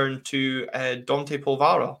now turn to Dante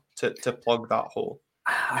Polvara to plug that hole?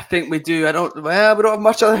 I think we do. We don't have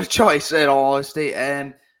much other choice, in all honesty.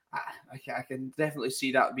 I can definitely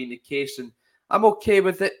see that being the case, and I'm okay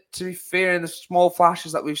with it, to be fair. In the small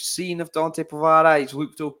flashes that we've seen of Dante Polvara, he's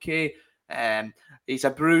looked okay. He's a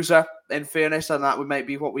bruiser, in fairness, and that might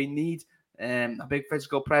be what we need. A big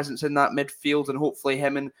physical presence in that midfield, and hopefully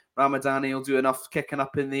him and Ramadani will do enough kicking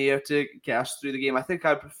up in the air to get us through the game. I think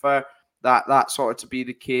I prefer that sort of to be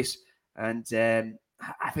the case, and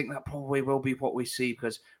I think that probably will be what we see,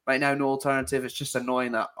 because right now no alternative. It's just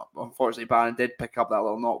annoying that unfortunately Barron did pick up that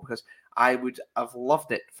little knock, because I would have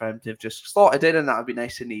loved it for him to have just slotted in, and that would be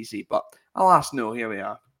nice and easy. But alas, no, here we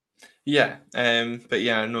are. Yeah, but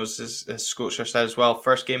yeah, I know as Scotia said as well,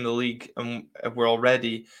 first game of the league, and we're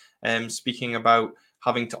already speaking about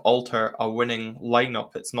having to alter a winning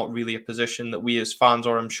lineup. It's not really a position that we as fans,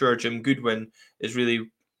 or I'm sure Jim Goodwin, is really,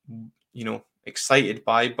 excited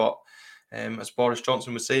by. But as Boris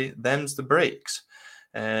Johnson would say, them's the breaks.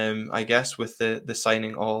 I guess with the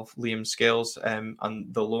signing of Liam Scales and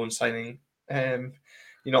the loan signing. You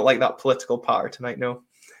not like that political patter tonight, no?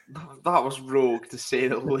 That was rogue, to say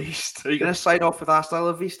the least. Are you going to sign off with Hasta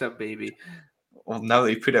La Vista, baby? Well, now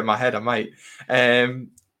that you put it in my head, I might.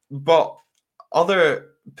 But other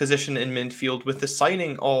position in midfield, with the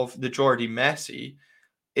signing of the Jordi Messi,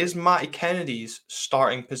 is Matty Kennedy's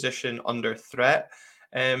starting position under threat?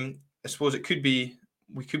 I suppose we could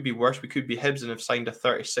be worse. We could be Hibs and have signed a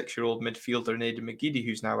 36-year-old midfielder, Nathan McGeady,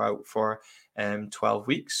 who's now out for 12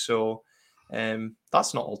 weeks. So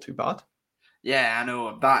that's not all too bad. Yeah, I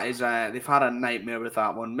know. That is, they've had a nightmare with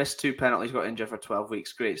that one. Missed 2 penalties, got injured for 12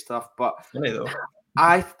 weeks. Great stuff. But funny though.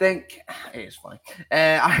 I think it is funny.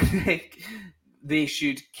 I think they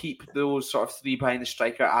should keep those sort of 3 behind the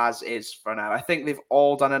striker as is for now. I think they've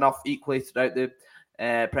all done enough equally throughout the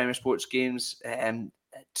Premier Sports games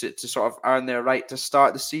to sort of earn their right to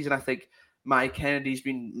start the season. I think Matty Kennedy's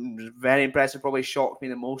been very impressive, probably shocked me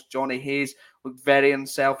the most. Johnny Hayes looked very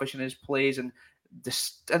unselfish in his plays, and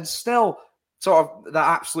still sort of the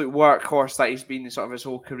absolute workhorse that he's been in sort of his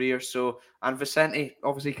whole career. So, and Vicente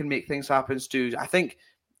obviously can make things happen too. I think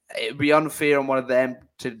it would be unfair on one of them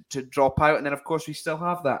to drop out. And then, of course, we still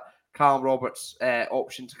have that Callum Roberts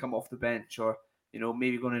option to come off the bench, or,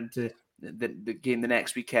 maybe going into the game the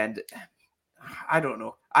next weekend. I don't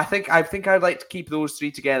know. I think I'd like to keep those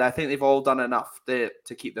 3 together. I think they've all done enough to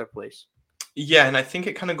keep their place. Yeah, and I think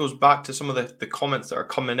it kind of goes back to some of the comments that are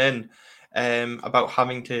coming in about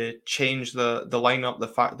having to change the lineup, the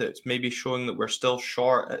fact that it's maybe showing that we're still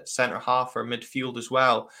short at centre half or midfield as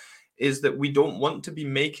well, is that we don't want to be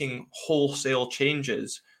making wholesale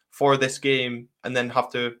changes for this game and then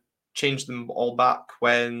have to change them all back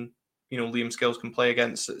when, Liam Scales can play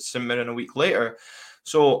against St Mirren a week later.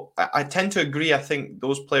 So I tend to agree. I think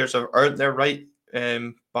those players have earned their right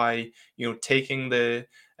by, taking the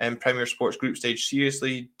Premier Sports group stage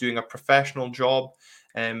seriously, doing a professional job,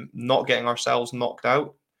 not getting ourselves knocked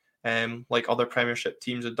out like other Premiership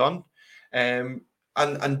teams have done. And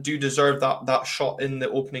do deserve that shot in the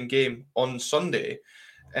opening game on Sunday.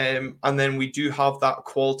 And then we do have that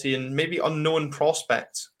quality and maybe unknown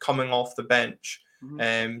prospects coming off the bench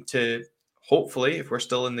to hopefully, if we're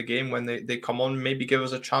still in the game when they come on, maybe give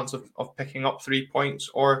us a chance of picking up 3 points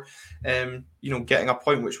or, getting a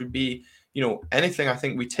point, which would be, anything I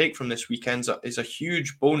think we take from this weekend is a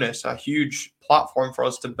huge bonus, a huge platform for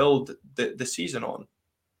us to build the season on.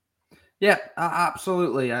 Yeah,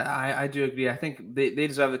 absolutely. I do agree. I think they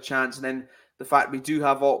deserve a chance. And then the fact we do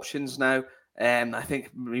have options now, I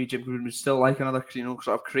think maybe Jim Gruden would still like another, sort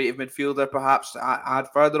of creative midfielder, perhaps add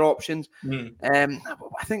further options. I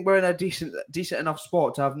think we're in a decent enough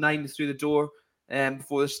spot to have 9 through the door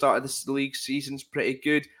before the start of this league season's pretty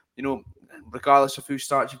good. Regardless of who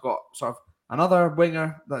starts, you've got sort of another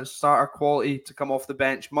winger that's starter quality to come off the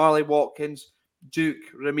bench. Marley Watkins, Duke,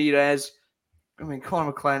 Ramirez. I mean,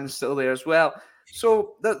 Conor McLennan's still there as well.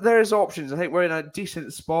 So there is options. I think we're in a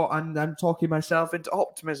decent spot, and I'm talking myself into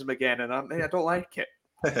optimism again, and I don't like it.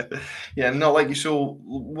 Yeah, not like you. So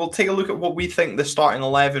we'll take a look at what we think the starting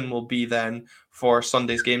 11 will be then for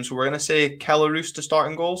Sunday's game. So we're going to say Kelle Roos to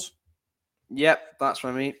starting goals. Yep, that's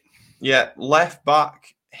what I mean. Yeah, left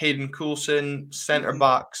back, Hayden Coulson, centre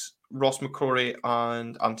backs, Ross McCrory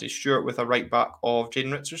and Anthony Stewart with a right back of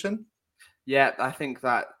Jaden Richardson. Yeah, I think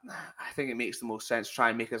it makes the most sense to try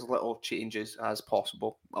and make as little changes as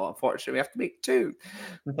possible. Well, unfortunately, we have to make 2.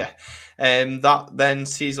 Yeah. That then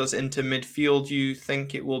sees us into midfield. You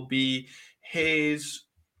think it will be Hayes,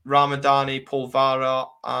 Ramadani, Polvara,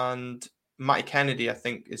 and Matty Kennedy, I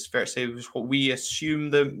think is fair to say, was what we assume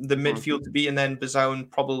the midfield to be, and then Bizoun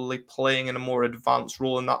probably playing in a more advanced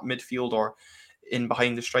role in that midfield or in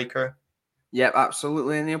behind the striker. Yeah,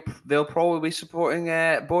 absolutely. And they'll probably be supporting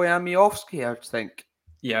Bojan Miovski, I would think.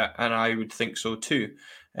 Yeah, and I would think so too.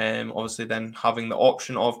 Obviously, then having the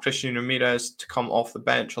option of Christian Ramirez to come off the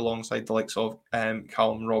bench alongside the likes of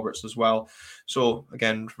Callum Roberts as well. So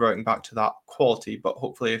again, reverting back to that quality, but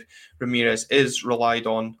hopefully if Ramirez is relied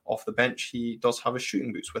on off the bench, he does have his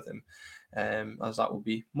shooting boots with him. As that will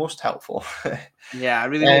be most helpful. Yeah, I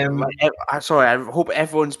really hope. I hope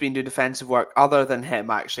everyone's been doing defensive work other than him.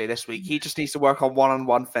 Actually, this week he just needs to work on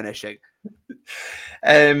one-on-one finishing.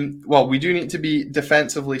 Well, we do need to be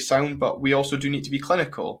defensively sound, but we also do need to be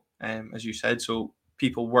clinical, as you said. So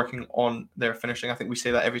people working on their finishing. I think we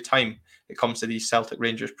say that every time it comes to these Celtic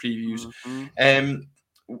Rangers previews.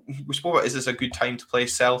 We spoke about, is this a good time to play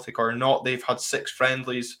Celtic or not? They've had 6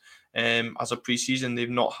 friendlies. As a pre-season, they've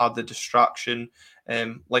not had the distraction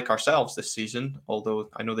like ourselves this season, although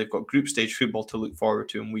I know they've got group stage football to look forward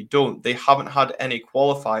to and we don't. They haven't had any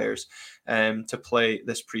qualifiers to play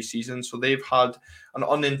this pre-season, so they've had an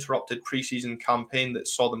uninterrupted pre-season campaign that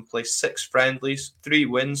saw them play 6 friendlies, 3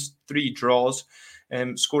 wins, 3 draws,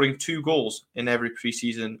 scoring 2 goals in every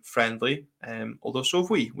pre-season friendly. Although so have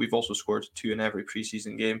we. We've also scored 2 in every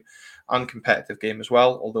pre-season game and competitive game as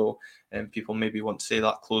well. Although people maybe want to say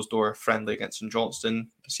that closed door friendly against St Johnstone,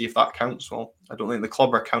 see if that counts. Well, I don't think the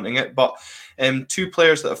club are counting it. But 2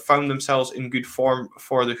 players that have found themselves in good form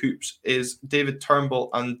for the Hoops is David Turnbull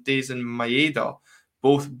and Dazen Maeda,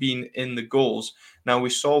 both being in the goals. Now, we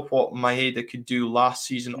saw what Maeda could do last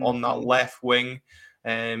season on that left wing.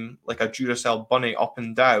 Like a Duracell bunny up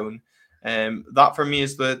and down. That for me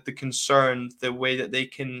is the concern, the way that they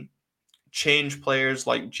can change players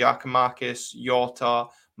like Giacomakis, Jota,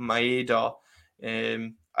 Maeda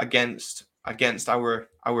against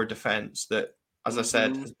our defence that, as I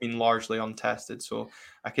said, has been largely untested. So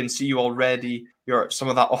I can see you already, some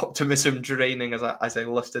of that optimism draining as I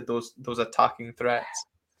listed those attacking threats.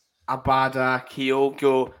 Abada,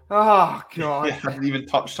 Kyogo. Oh, God. I haven't even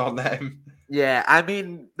touched on them. Yeah, I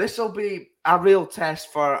mean, this will be a real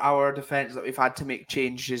test for our defence that we've had to make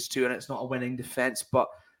changes to, and it's not a winning defence. But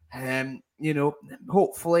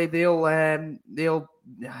hopefully they'll I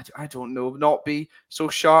don't know, not be so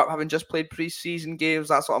sharp, having just played pre-season games.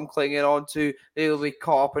 That's what I'm clinging on to. They'll be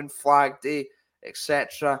caught up in Flag Day,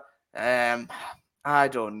 etc. I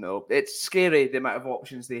don't know. It's scary the amount of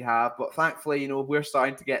options they have, but thankfully, we're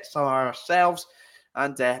starting to get some ourselves.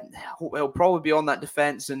 And hope it'll probably be on that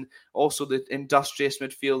defence and also the industrious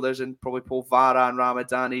midfielders and probably Polvara and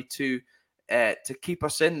Ramadani to keep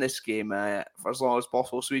us in this game for as long as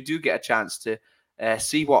possible. So we do get a chance to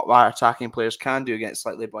see what our attacking players can do against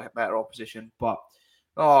slightly better opposition. But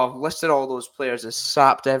Oh, listing all those players has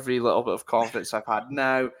sapped every little bit of confidence I've had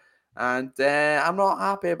now, and I'm not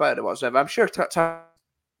happy about it whatsoever. I'm sure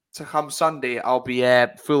to come Sunday, I'll be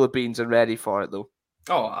full of beans and ready for it, though.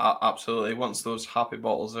 Oh, absolutely. Once those happy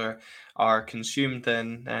bottles are consumed,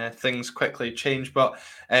 then things quickly change. But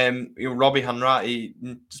Robbie Hanratty,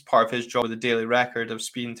 as part of his job with the Daily Record, I've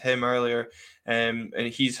spoken to him earlier, and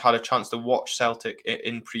he's had a chance to watch Celtic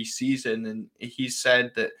in pre-season, and he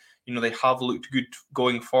said that they have looked good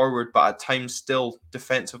going forward, but at times still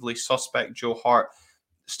defensively suspect. Joe Hart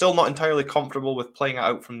still not entirely comfortable with playing it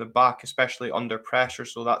out from the back, especially under pressure.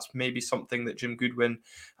 So that's maybe something that Jim Goodwin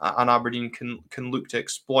and Aberdeen can look to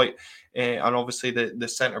exploit. And obviously the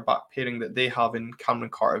centre back pairing that they have in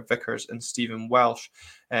Cameron Carter-Vickers and Stephen Welsh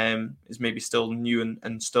is maybe still new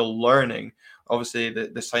and still learning. Obviously,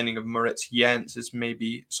 the signing of Moritz Jens is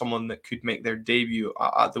maybe someone that could make their debut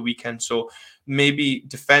at the weekend. So maybe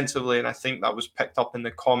defensively, and I think that was picked up in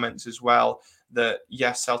the comments as well, that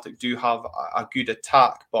yes, Celtic do have a good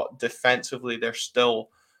attack, but defensively they're still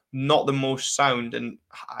not the most sound. And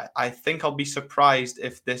I think I'll be surprised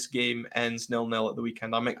if this game ends 0-0 at the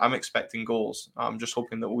weekend. I'm expecting goals. I'm just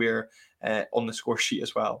hoping that we're on the score sheet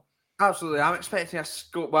as well. Absolutely, I'm expecting a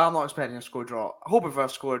score. Well, I'm not expecting a score draw. I'm hoping for a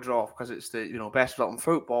score draw because it's the best result in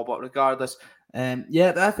football. But regardless,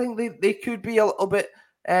 I think they could be a little bit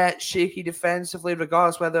shaky defensively,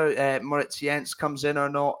 regardless whether Moritz Jens comes in or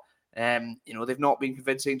not. They've not been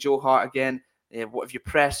convincing. Joe Hart again. What if you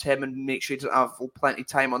press him and make sure he doesn't have plenty of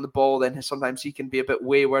time on the ball? Then sometimes he can be a bit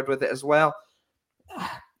wayward with it as well.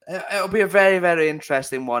 It'll be a very, very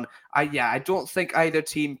interesting one. I don't think either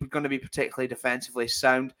team are going to be particularly defensively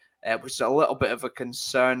sound, which is a little bit of a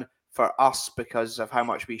concern for us because of how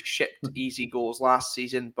much we shipped easy goals last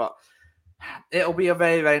season. But it'll be a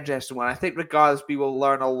very, very interesting one. I think regardless, we will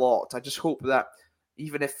learn a lot. I just hope that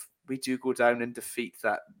even if we do go down in defeat,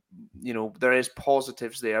 that there is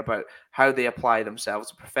positives there about how they apply themselves,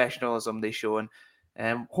 the professionalism they show,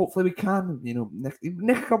 and hopefully we can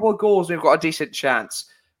nick a couple of goals. We've got a decent chance.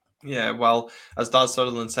 Yeah, well, as Dad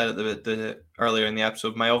Sutherland said at the earlier in the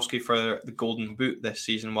episode, Majowski for the Golden Boot this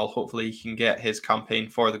season. Well, hopefully he can get his campaign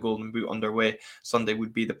for the Golden Boot underway. Sunday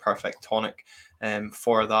would be the perfect tonic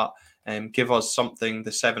for that. Give us something,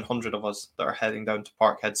 the 700 of us that are heading down to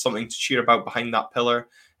Parkhead, something to cheer about behind that pillar.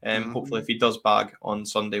 Hopefully, if he does bag on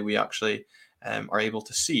Sunday, we actually are able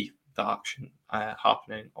to see the action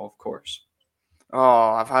happening, of course. Oh,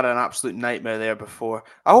 I've had an absolute nightmare there before.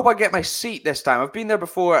 I hope I get my seat this time. I've been there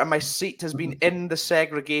before and my seat has been in the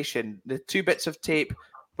segregation. The 2 bits of tape,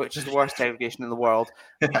 which is the worst segregation in the world.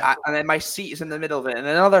 And then my seat is in the middle of it. And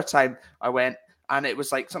another time I went and it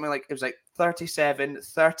was like something like, it was like 37,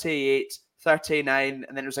 38, 39,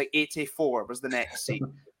 and then it was like 84 was the next seat.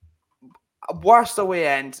 Worst away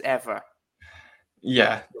end ever.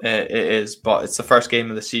 Yeah, it is. But it's the first game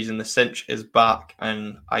of the season. The cinch is back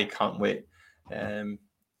and I can't wait.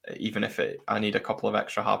 Even if I need a couple of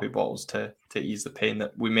extra happy bottles to ease the pain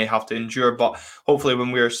that we may have to endure. But hopefully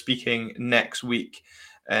when we're speaking next week,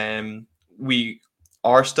 we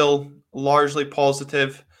are still largely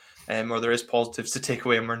positive, or there is positives to take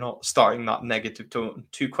away and we're not starting that negative tone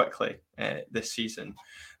too quickly this season.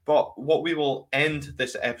 But what we will end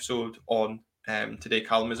this episode on today,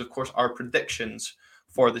 Callum, is of course our predictions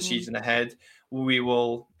for the season ahead. We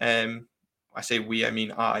will I say we, I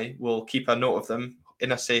mean I will keep a note of them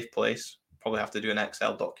in a safe place. Probably have to do an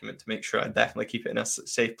Excel document to make sure I definitely keep it in a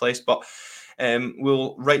safe place. But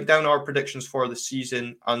we'll write down our predictions for the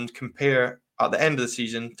season and compare at the end of the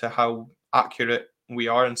season to how accurate we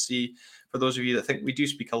are, and see, for those of you that think we do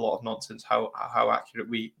speak a lot of nonsense, how accurate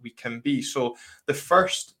we can be. So the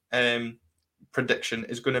first prediction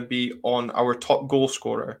is going to be on our top goal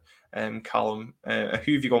scorer, Callum. Who have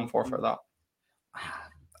you gone for that?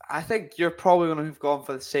 I think you're probably going to have gone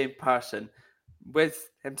for the same person. With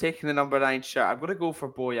him taking the number 9 shirt, I'm going to go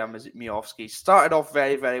for Bojan Miovski. Started off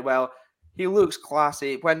very, very well. He looks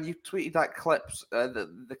classy. When you tweeted that clips,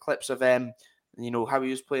 the clips of how he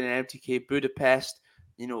was playing in MTK Budapest,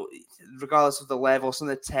 regardless of the level, some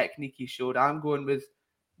of the technique he showed, I'm going with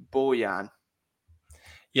Bojan.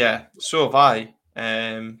 Yeah, so have I.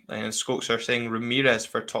 And Skokes are saying Ramirez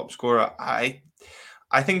for top scorer.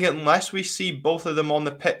 I think unless we see both of them on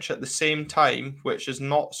the pitch at the same time, which has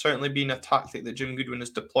not certainly been a tactic that Jim Goodwin has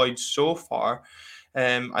deployed so far,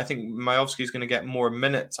 I think Majowski is going to get more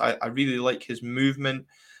minutes. I really like his movement.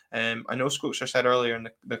 I know Skokes said earlier in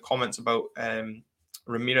the comments about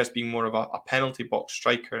Ramirez being more of a penalty box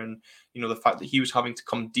striker, and the fact that he was having to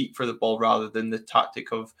come deep for the ball rather than the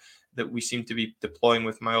tactic of that we seem to be deploying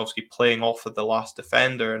with Majowski playing off of the last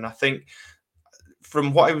defender. And I think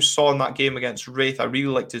from what I saw in that game against Wraith, I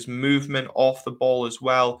really liked his movement off the ball as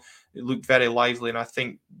well. It looked very lively, and I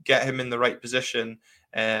think get him in the right position,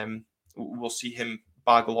 we'll see him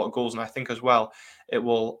bag a lot of goals. And I think as well, it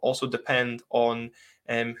will also depend on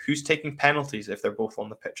who's taking penalties if they're both on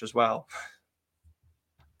the pitch as well.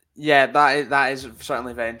 Yeah, that is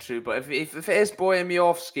certainly very true. But if it is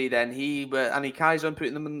Boyemiowski, then he carries on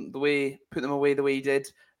putting them away the way he did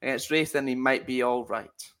against Wraith, then he might be all right.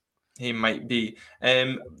 He might be.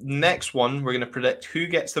 Next one, we're going to predict who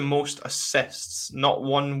gets the most assists. Not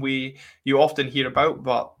one you often hear about,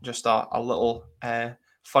 but just a little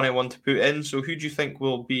funny one to put in. So who do you think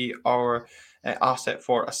will be our asset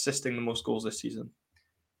for assisting the most goals this season?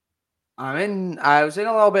 I was in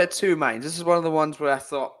a little bit of two minds. This is one of the ones where I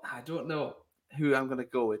thought, I don't know who I'm going to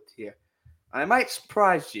go with here. And I might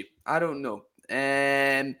surprise you. I don't know.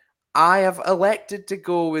 I have elected to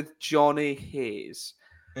go with Johnny Hayes.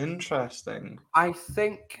 Interesting. I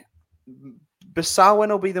think Bisawin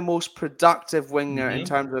will be the most productive winger in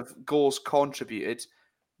terms of goals contributed,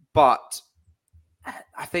 but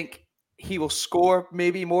I think he will score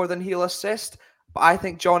maybe more than he'll assist. But I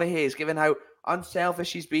think Johnny Hayes, given how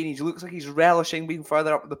unselfish he's been, he looks like he's relishing being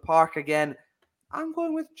further up the park again. I'm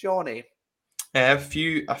going with Johnny. A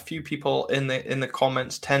few people in the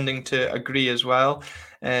comments tending to agree as well.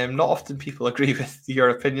 Not often people agree with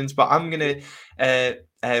your opinions, but I'm going to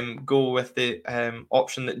go with the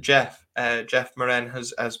option that Jeff Moran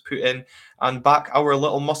has put in and back our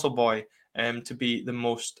little muscle boy to be the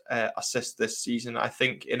most assists this season. I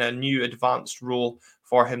think in a new advanced role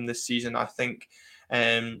for him this season, I think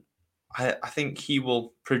he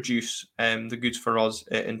will produce the goods for us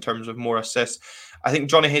in terms of more assists. I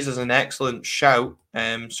think Johnny Hayes is an excellent shout,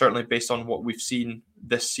 certainly based on what we've seen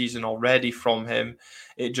this season already from him.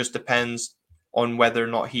 It just depends on whether or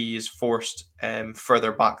not he is forced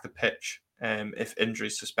further back the pitch if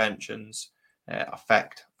injuries, suspensions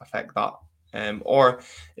affect that. Or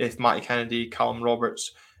if Matty Kennedy, Callum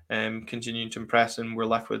Roberts continuing to impress and we're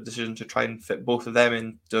left with a decision to try and fit both of them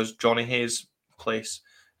in, does Johnny Hayes' place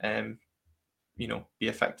be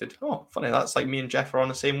affected? Oh, funny, that's like me and Jeff are on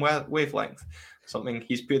the same wavelength. Something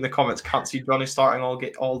he's put in the comments, can't see Johnny starting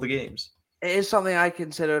all the games. It is something I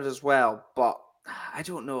considered as well, but I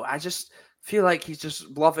don't know. I just feel like he's just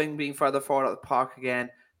loving being further forward at the park again.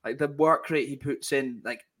 Like the work rate he puts in,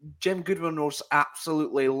 like Jim Goodwin knows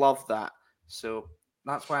absolutely love that. So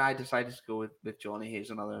that's why I decided to go with Johnny Hayes.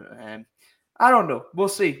 Another, I don't know. We'll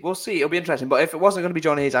see. It'll be interesting. But if it wasn't going to be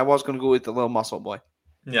Johnny Hayes, I was going to go with the little muscle boy.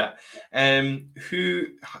 Yeah. Who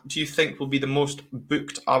do you think will be the most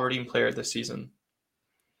booked Aberdeen player this season?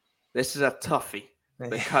 This is a toughie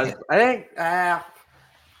because I think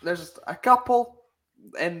there's a couple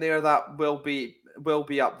in there that will be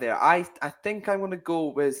up there. I think I'm going to go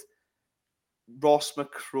with Ross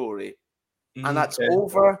McCrory, and that's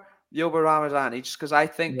over Yoba Ramadani, just because I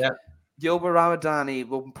think Yoba Ramadani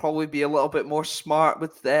will probably be a little bit more smart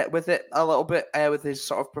with it a little bit with his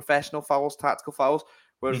sort of professional fouls, tactical fouls.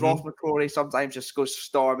 Whereas Ross McCrory sometimes just goes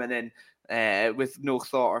storming in with no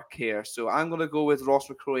thought or care. So I'm going to go with Ross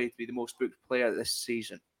McCrory to be the most booked player this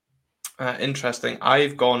season. Interesting.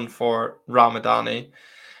 I've gone for Ramadani.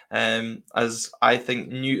 As I think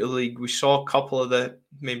new to the league, we saw a couple of the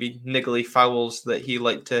maybe niggly fouls that he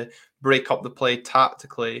liked to break up the play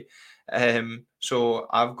tactically. So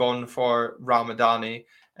I've gone for Ramadani.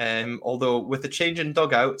 Although with the change in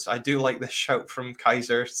dugouts, I do like this shout from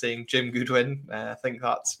Kaiser saying Jim Goodwin. I think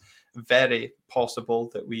that's very possible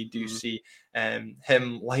that we do see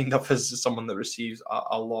him lined up as someone that receives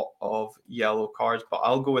a lot of yellow cards. But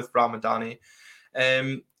I'll go with Ramadani.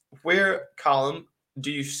 Where, Callum, do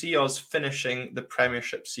you see us finishing the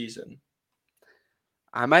Premiership season?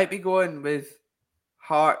 I might be going with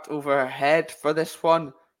Heart over Head for this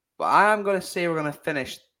one, but I am going to say we're going to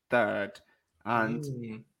finish third.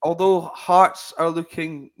 And although Hearts are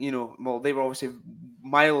looking, they were obviously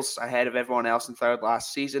miles ahead of everyone else in third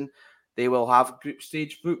last season. They will have group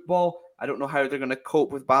stage football. I don't know how they're going to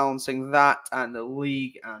cope with balancing that and the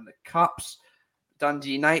league and the cups.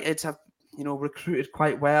 Dundee United have, recruited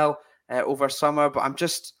quite well over summer, but I'm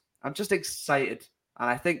just excited. And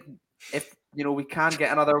I think if, we can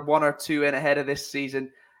get another one or two in ahead of this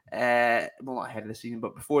season, well, not ahead of the season,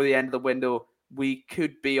 but before the end of the window, we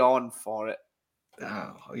could be on for it.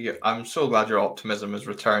 I'm so glad your optimism has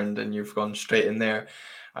returned and you've gone straight in there.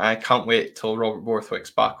 I can't wait till Robert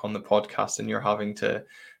Borthwick's back on the podcast and you're having to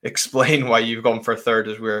explain why you've gone for third,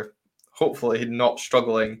 as we're hopefully not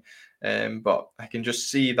struggling. But I can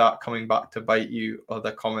just see that coming back to bite you, or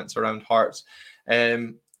the comments around Hearts.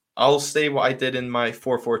 I'll say what I did in my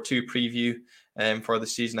 4-4-2 preview for the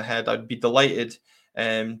season ahead. I'd be delighted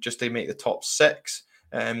just to make the top 6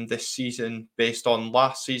 this season based on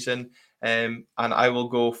last season. And I will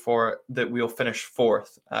go for that we'll finish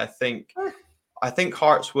 4th. I think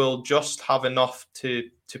Hearts will just have enough to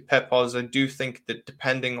pip us. I do think that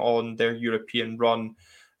depending on their European run,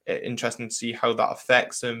 interesting to see how that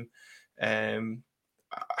affects them.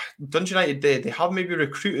 Dundee United, they have maybe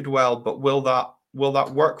recruited well, but will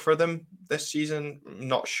that work for them this season? I'm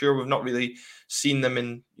not sure. We've not really seen them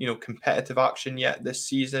in competitive action yet this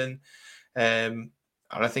season, and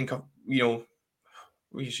I think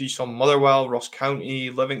we see some Motherwell, Ross County,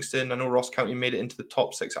 Livingston. I know Ross County made it into the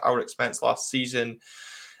top 6 at our expense last season.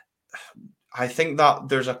 I think that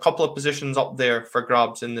there's a couple of positions up there for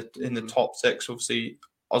grabs in the top 6. Obviously,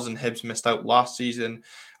 us and Hibs missed out last season.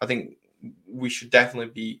 I think we should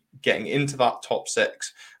definitely be getting into that top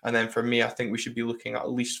 6. And then for me, I think we should be looking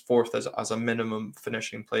at least 4th as a minimum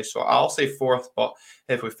finishing place. So I'll say 4th, but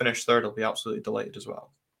if we finish 3rd, I'll be absolutely delighted as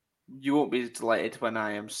well. You won't be delighted when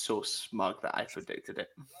I am so smug that I predicted it.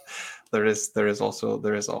 There is also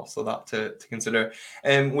that to consider.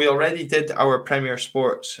 We already did our Premier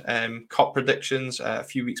Sports Cup predictions a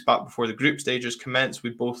few weeks back before the group stages commenced.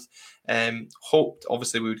 We both hoped,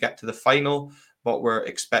 obviously, we would get to the final, but we're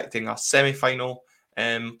expecting a semi-final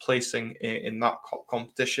placing in that cup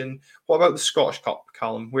competition. What about the Scottish Cup,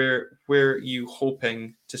 Callum? Where are you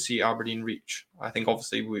hoping to see Aberdeen reach? I think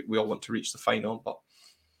obviously we all want to reach the final, but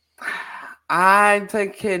I'm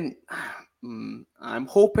thinking, I'm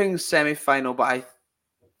hoping semi-final, but I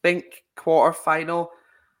think quarter-final,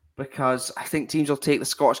 because I think teams will take the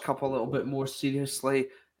Scottish Cup a little bit more seriously.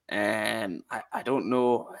 I don't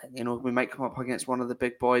know, we might come up against one of the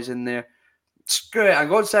big boys in there. Screw it, I'm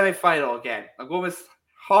going semi-final again. I'm going with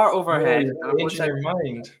heart over head. I'm going your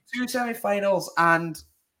mind. 2 semi-finals and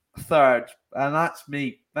 3rd, and that's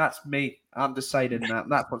me. That's me. I'm deciding that.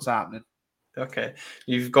 That's what's happening. Okay,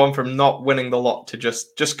 you've gone from not winning the lot to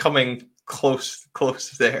just coming close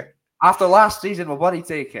there. After last season, will Buddy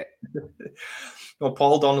take it? Well,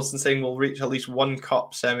 Paul Donaldson saying we'll reach at least one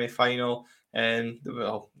cup semi-final, and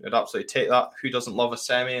I'd absolutely take that. Who doesn't love a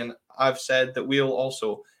semi? And I've said that we'll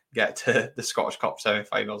also get to the Scottish Cup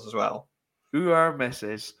semi-finals as well. Who are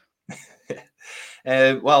misses?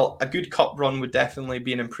 Well, a good cup run would definitely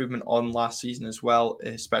be an improvement on last season as well,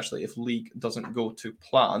 especially if league doesn't go to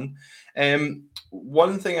plan.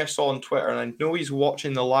 One thing I saw on Twitter, and I know he's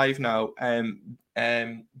watching the live now,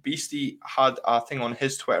 Beastie had a thing on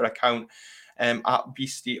his Twitter account at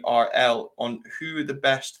BeastieRL on who the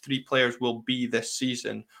best 3 players will be this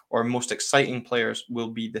season, or most exciting players will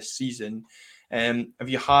be this season. Have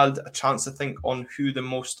you had a chance to think on who the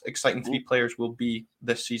most exciting 3 players will be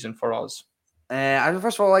this season for us? I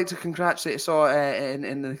first of all like to congratulate. I saw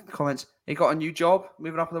in the comments he got a new job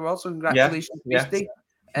moving up in the world. So congratulations, Beastie.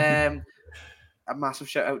 A massive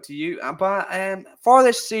shout out to you. But for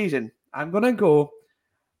this season, I'm gonna go.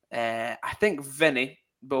 I think Vinny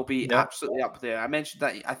will be absolutely up there. I mentioned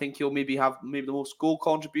that I think he'll maybe have the most goal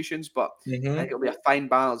contributions, but I think it'll be a fine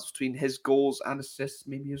balance between his goals and assists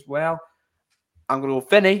maybe as well. I'm gonna go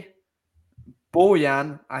Vinny.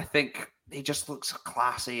 Bojan, I think he just looks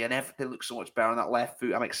classy and everything looks so much better on that left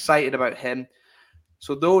foot. I'm excited about him.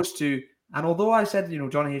 So those 2, and although I said,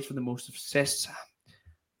 Johnny Hayes for the most assists,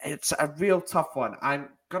 it's a real tough one. I'm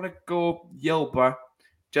going to go Yilber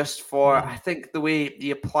just for, I think, the way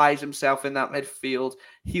he applies himself in that midfield.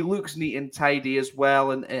 He looks neat and tidy as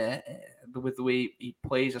well, and with the way he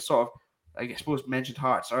plays, a sort of, I suppose, mentioned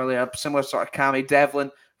Hearts earlier, a similar sort of Cammy. Devlin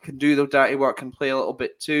can do the dirty work, can play a little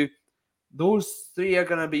bit too. Those 3 are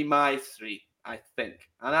going to be my 3, I think.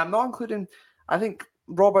 And I'm not including, I think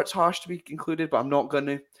Robert's harsh to be included, but I'm not going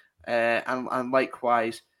to. And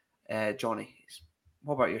likewise, Johnny.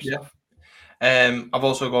 What about yourself? Yeah. I've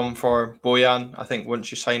also gone for Bojan. I think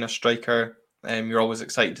once you sign a striker, you're always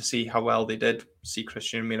excited to see how well they did. See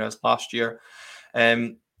Christian Ramirez last year.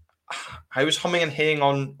 I was humming and haying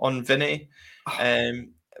on Vinny,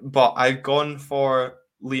 but I've gone for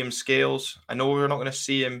Liam Scales. I know we're not going to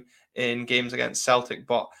see him in games against Celtic,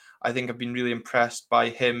 but I think I've been really impressed by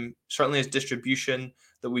him. Certainly his distribution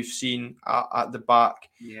that we've seen at the back,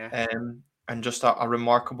 and just a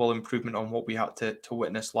remarkable improvement on what we had to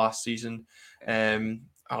witness last season. I'm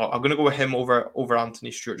going to go with him over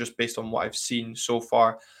Anthony Stewart just based on what I've seen so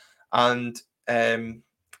far, and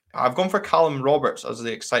I've gone for Callum Roberts as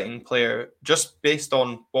the exciting player just based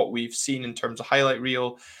on what we've seen in terms of highlight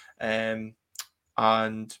reel.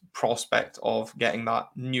 And prospect of getting that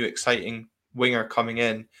new exciting winger coming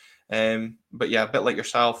in. But yeah, a bit like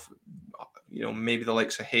yourself, maybe the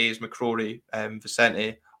likes of Hayes, McCrory,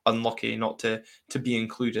 Vicente, unlucky not to be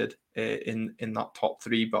included in that top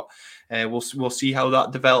 3. But we'll see how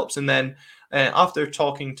that develops. And then after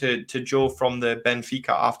talking to Joe from the Benfica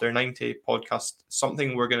After 90 podcast,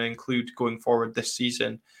 something we're going to include going forward this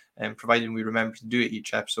season, and providing we remember to do it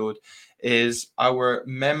each episode, is our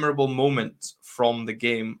memorable moments from the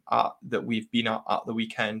game that we've been at the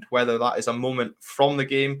weekend, whether that is a moment from the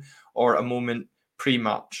game or a moment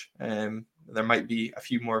pre-match. There might be a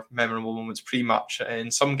few more memorable moments pre-match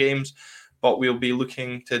in some games, but we'll be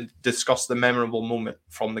looking to discuss the memorable moment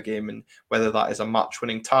from the game, and whether that is a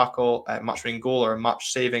match-winning tackle, a match-winning goal, or a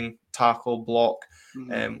match-saving tackle, block.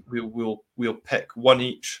 We'll pick one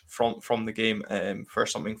each from the game for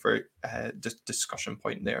something for discussion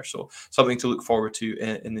point there. So something to look forward to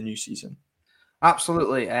in the new season.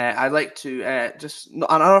 Absolutely. I'd like to just an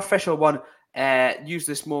unofficial one. Use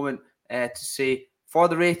this moment to say, for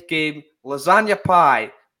the Wraith game, lasagna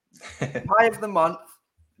pie, pie of the month.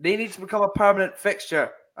 They need to become a permanent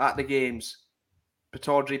fixture at the games.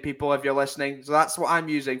 Pittodrie people, if you're listening. So that's what I'm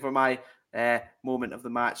using for my moment of the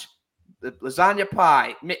match. The lasagna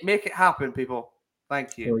pie. Make it happen, people.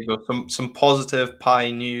 Thank you. There we go. Some positive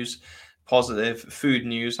pie news, positive food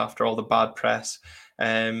news after all the bad press.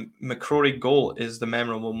 McCrory goal is the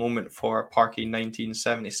memorable moment for Parky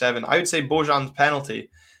 1977. I would say Bojan's penalty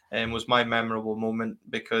was my memorable moment,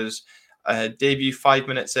 because debut 5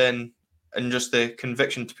 minutes in, and just the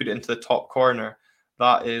conviction to put it into the top corner,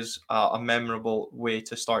 that is a memorable way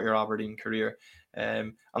to start your Aberdeen career.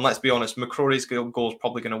 And let's be honest, McCrory's goal is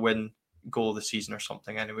probably going to win goal of the season or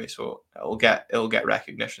something anyway, so it'll get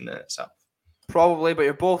recognition in itself. Probably, but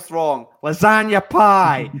you're both wrong. Lasagna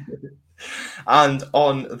pie. And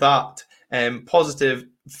on that positive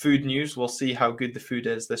food news, we'll see how good the food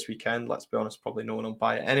is this weekend. Let's be honest, probably no one will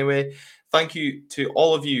buy it anyway. Thank you to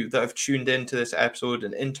all of you that have tuned into this episode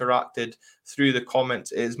and interacted through the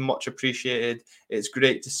comments. It is much appreciated. It's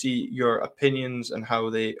great to see your opinions and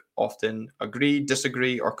how they often agree,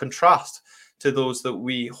 disagree, or contrast to those that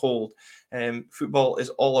we hold. Football is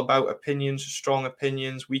all about opinions, strong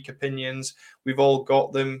opinions, weak opinions. We've all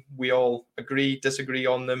got them. We all agree, disagree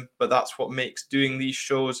on them, but that's what makes doing these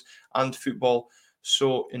shows and football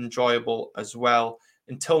so enjoyable as well.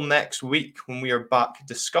 Until next week, when we are back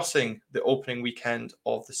discussing the opening weekend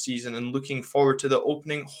of the season and looking forward to the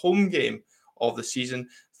opening home game of the season,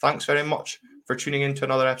 thanks very much for tuning in to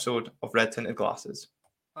another episode of Red Tinted Glasses.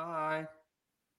 Bye.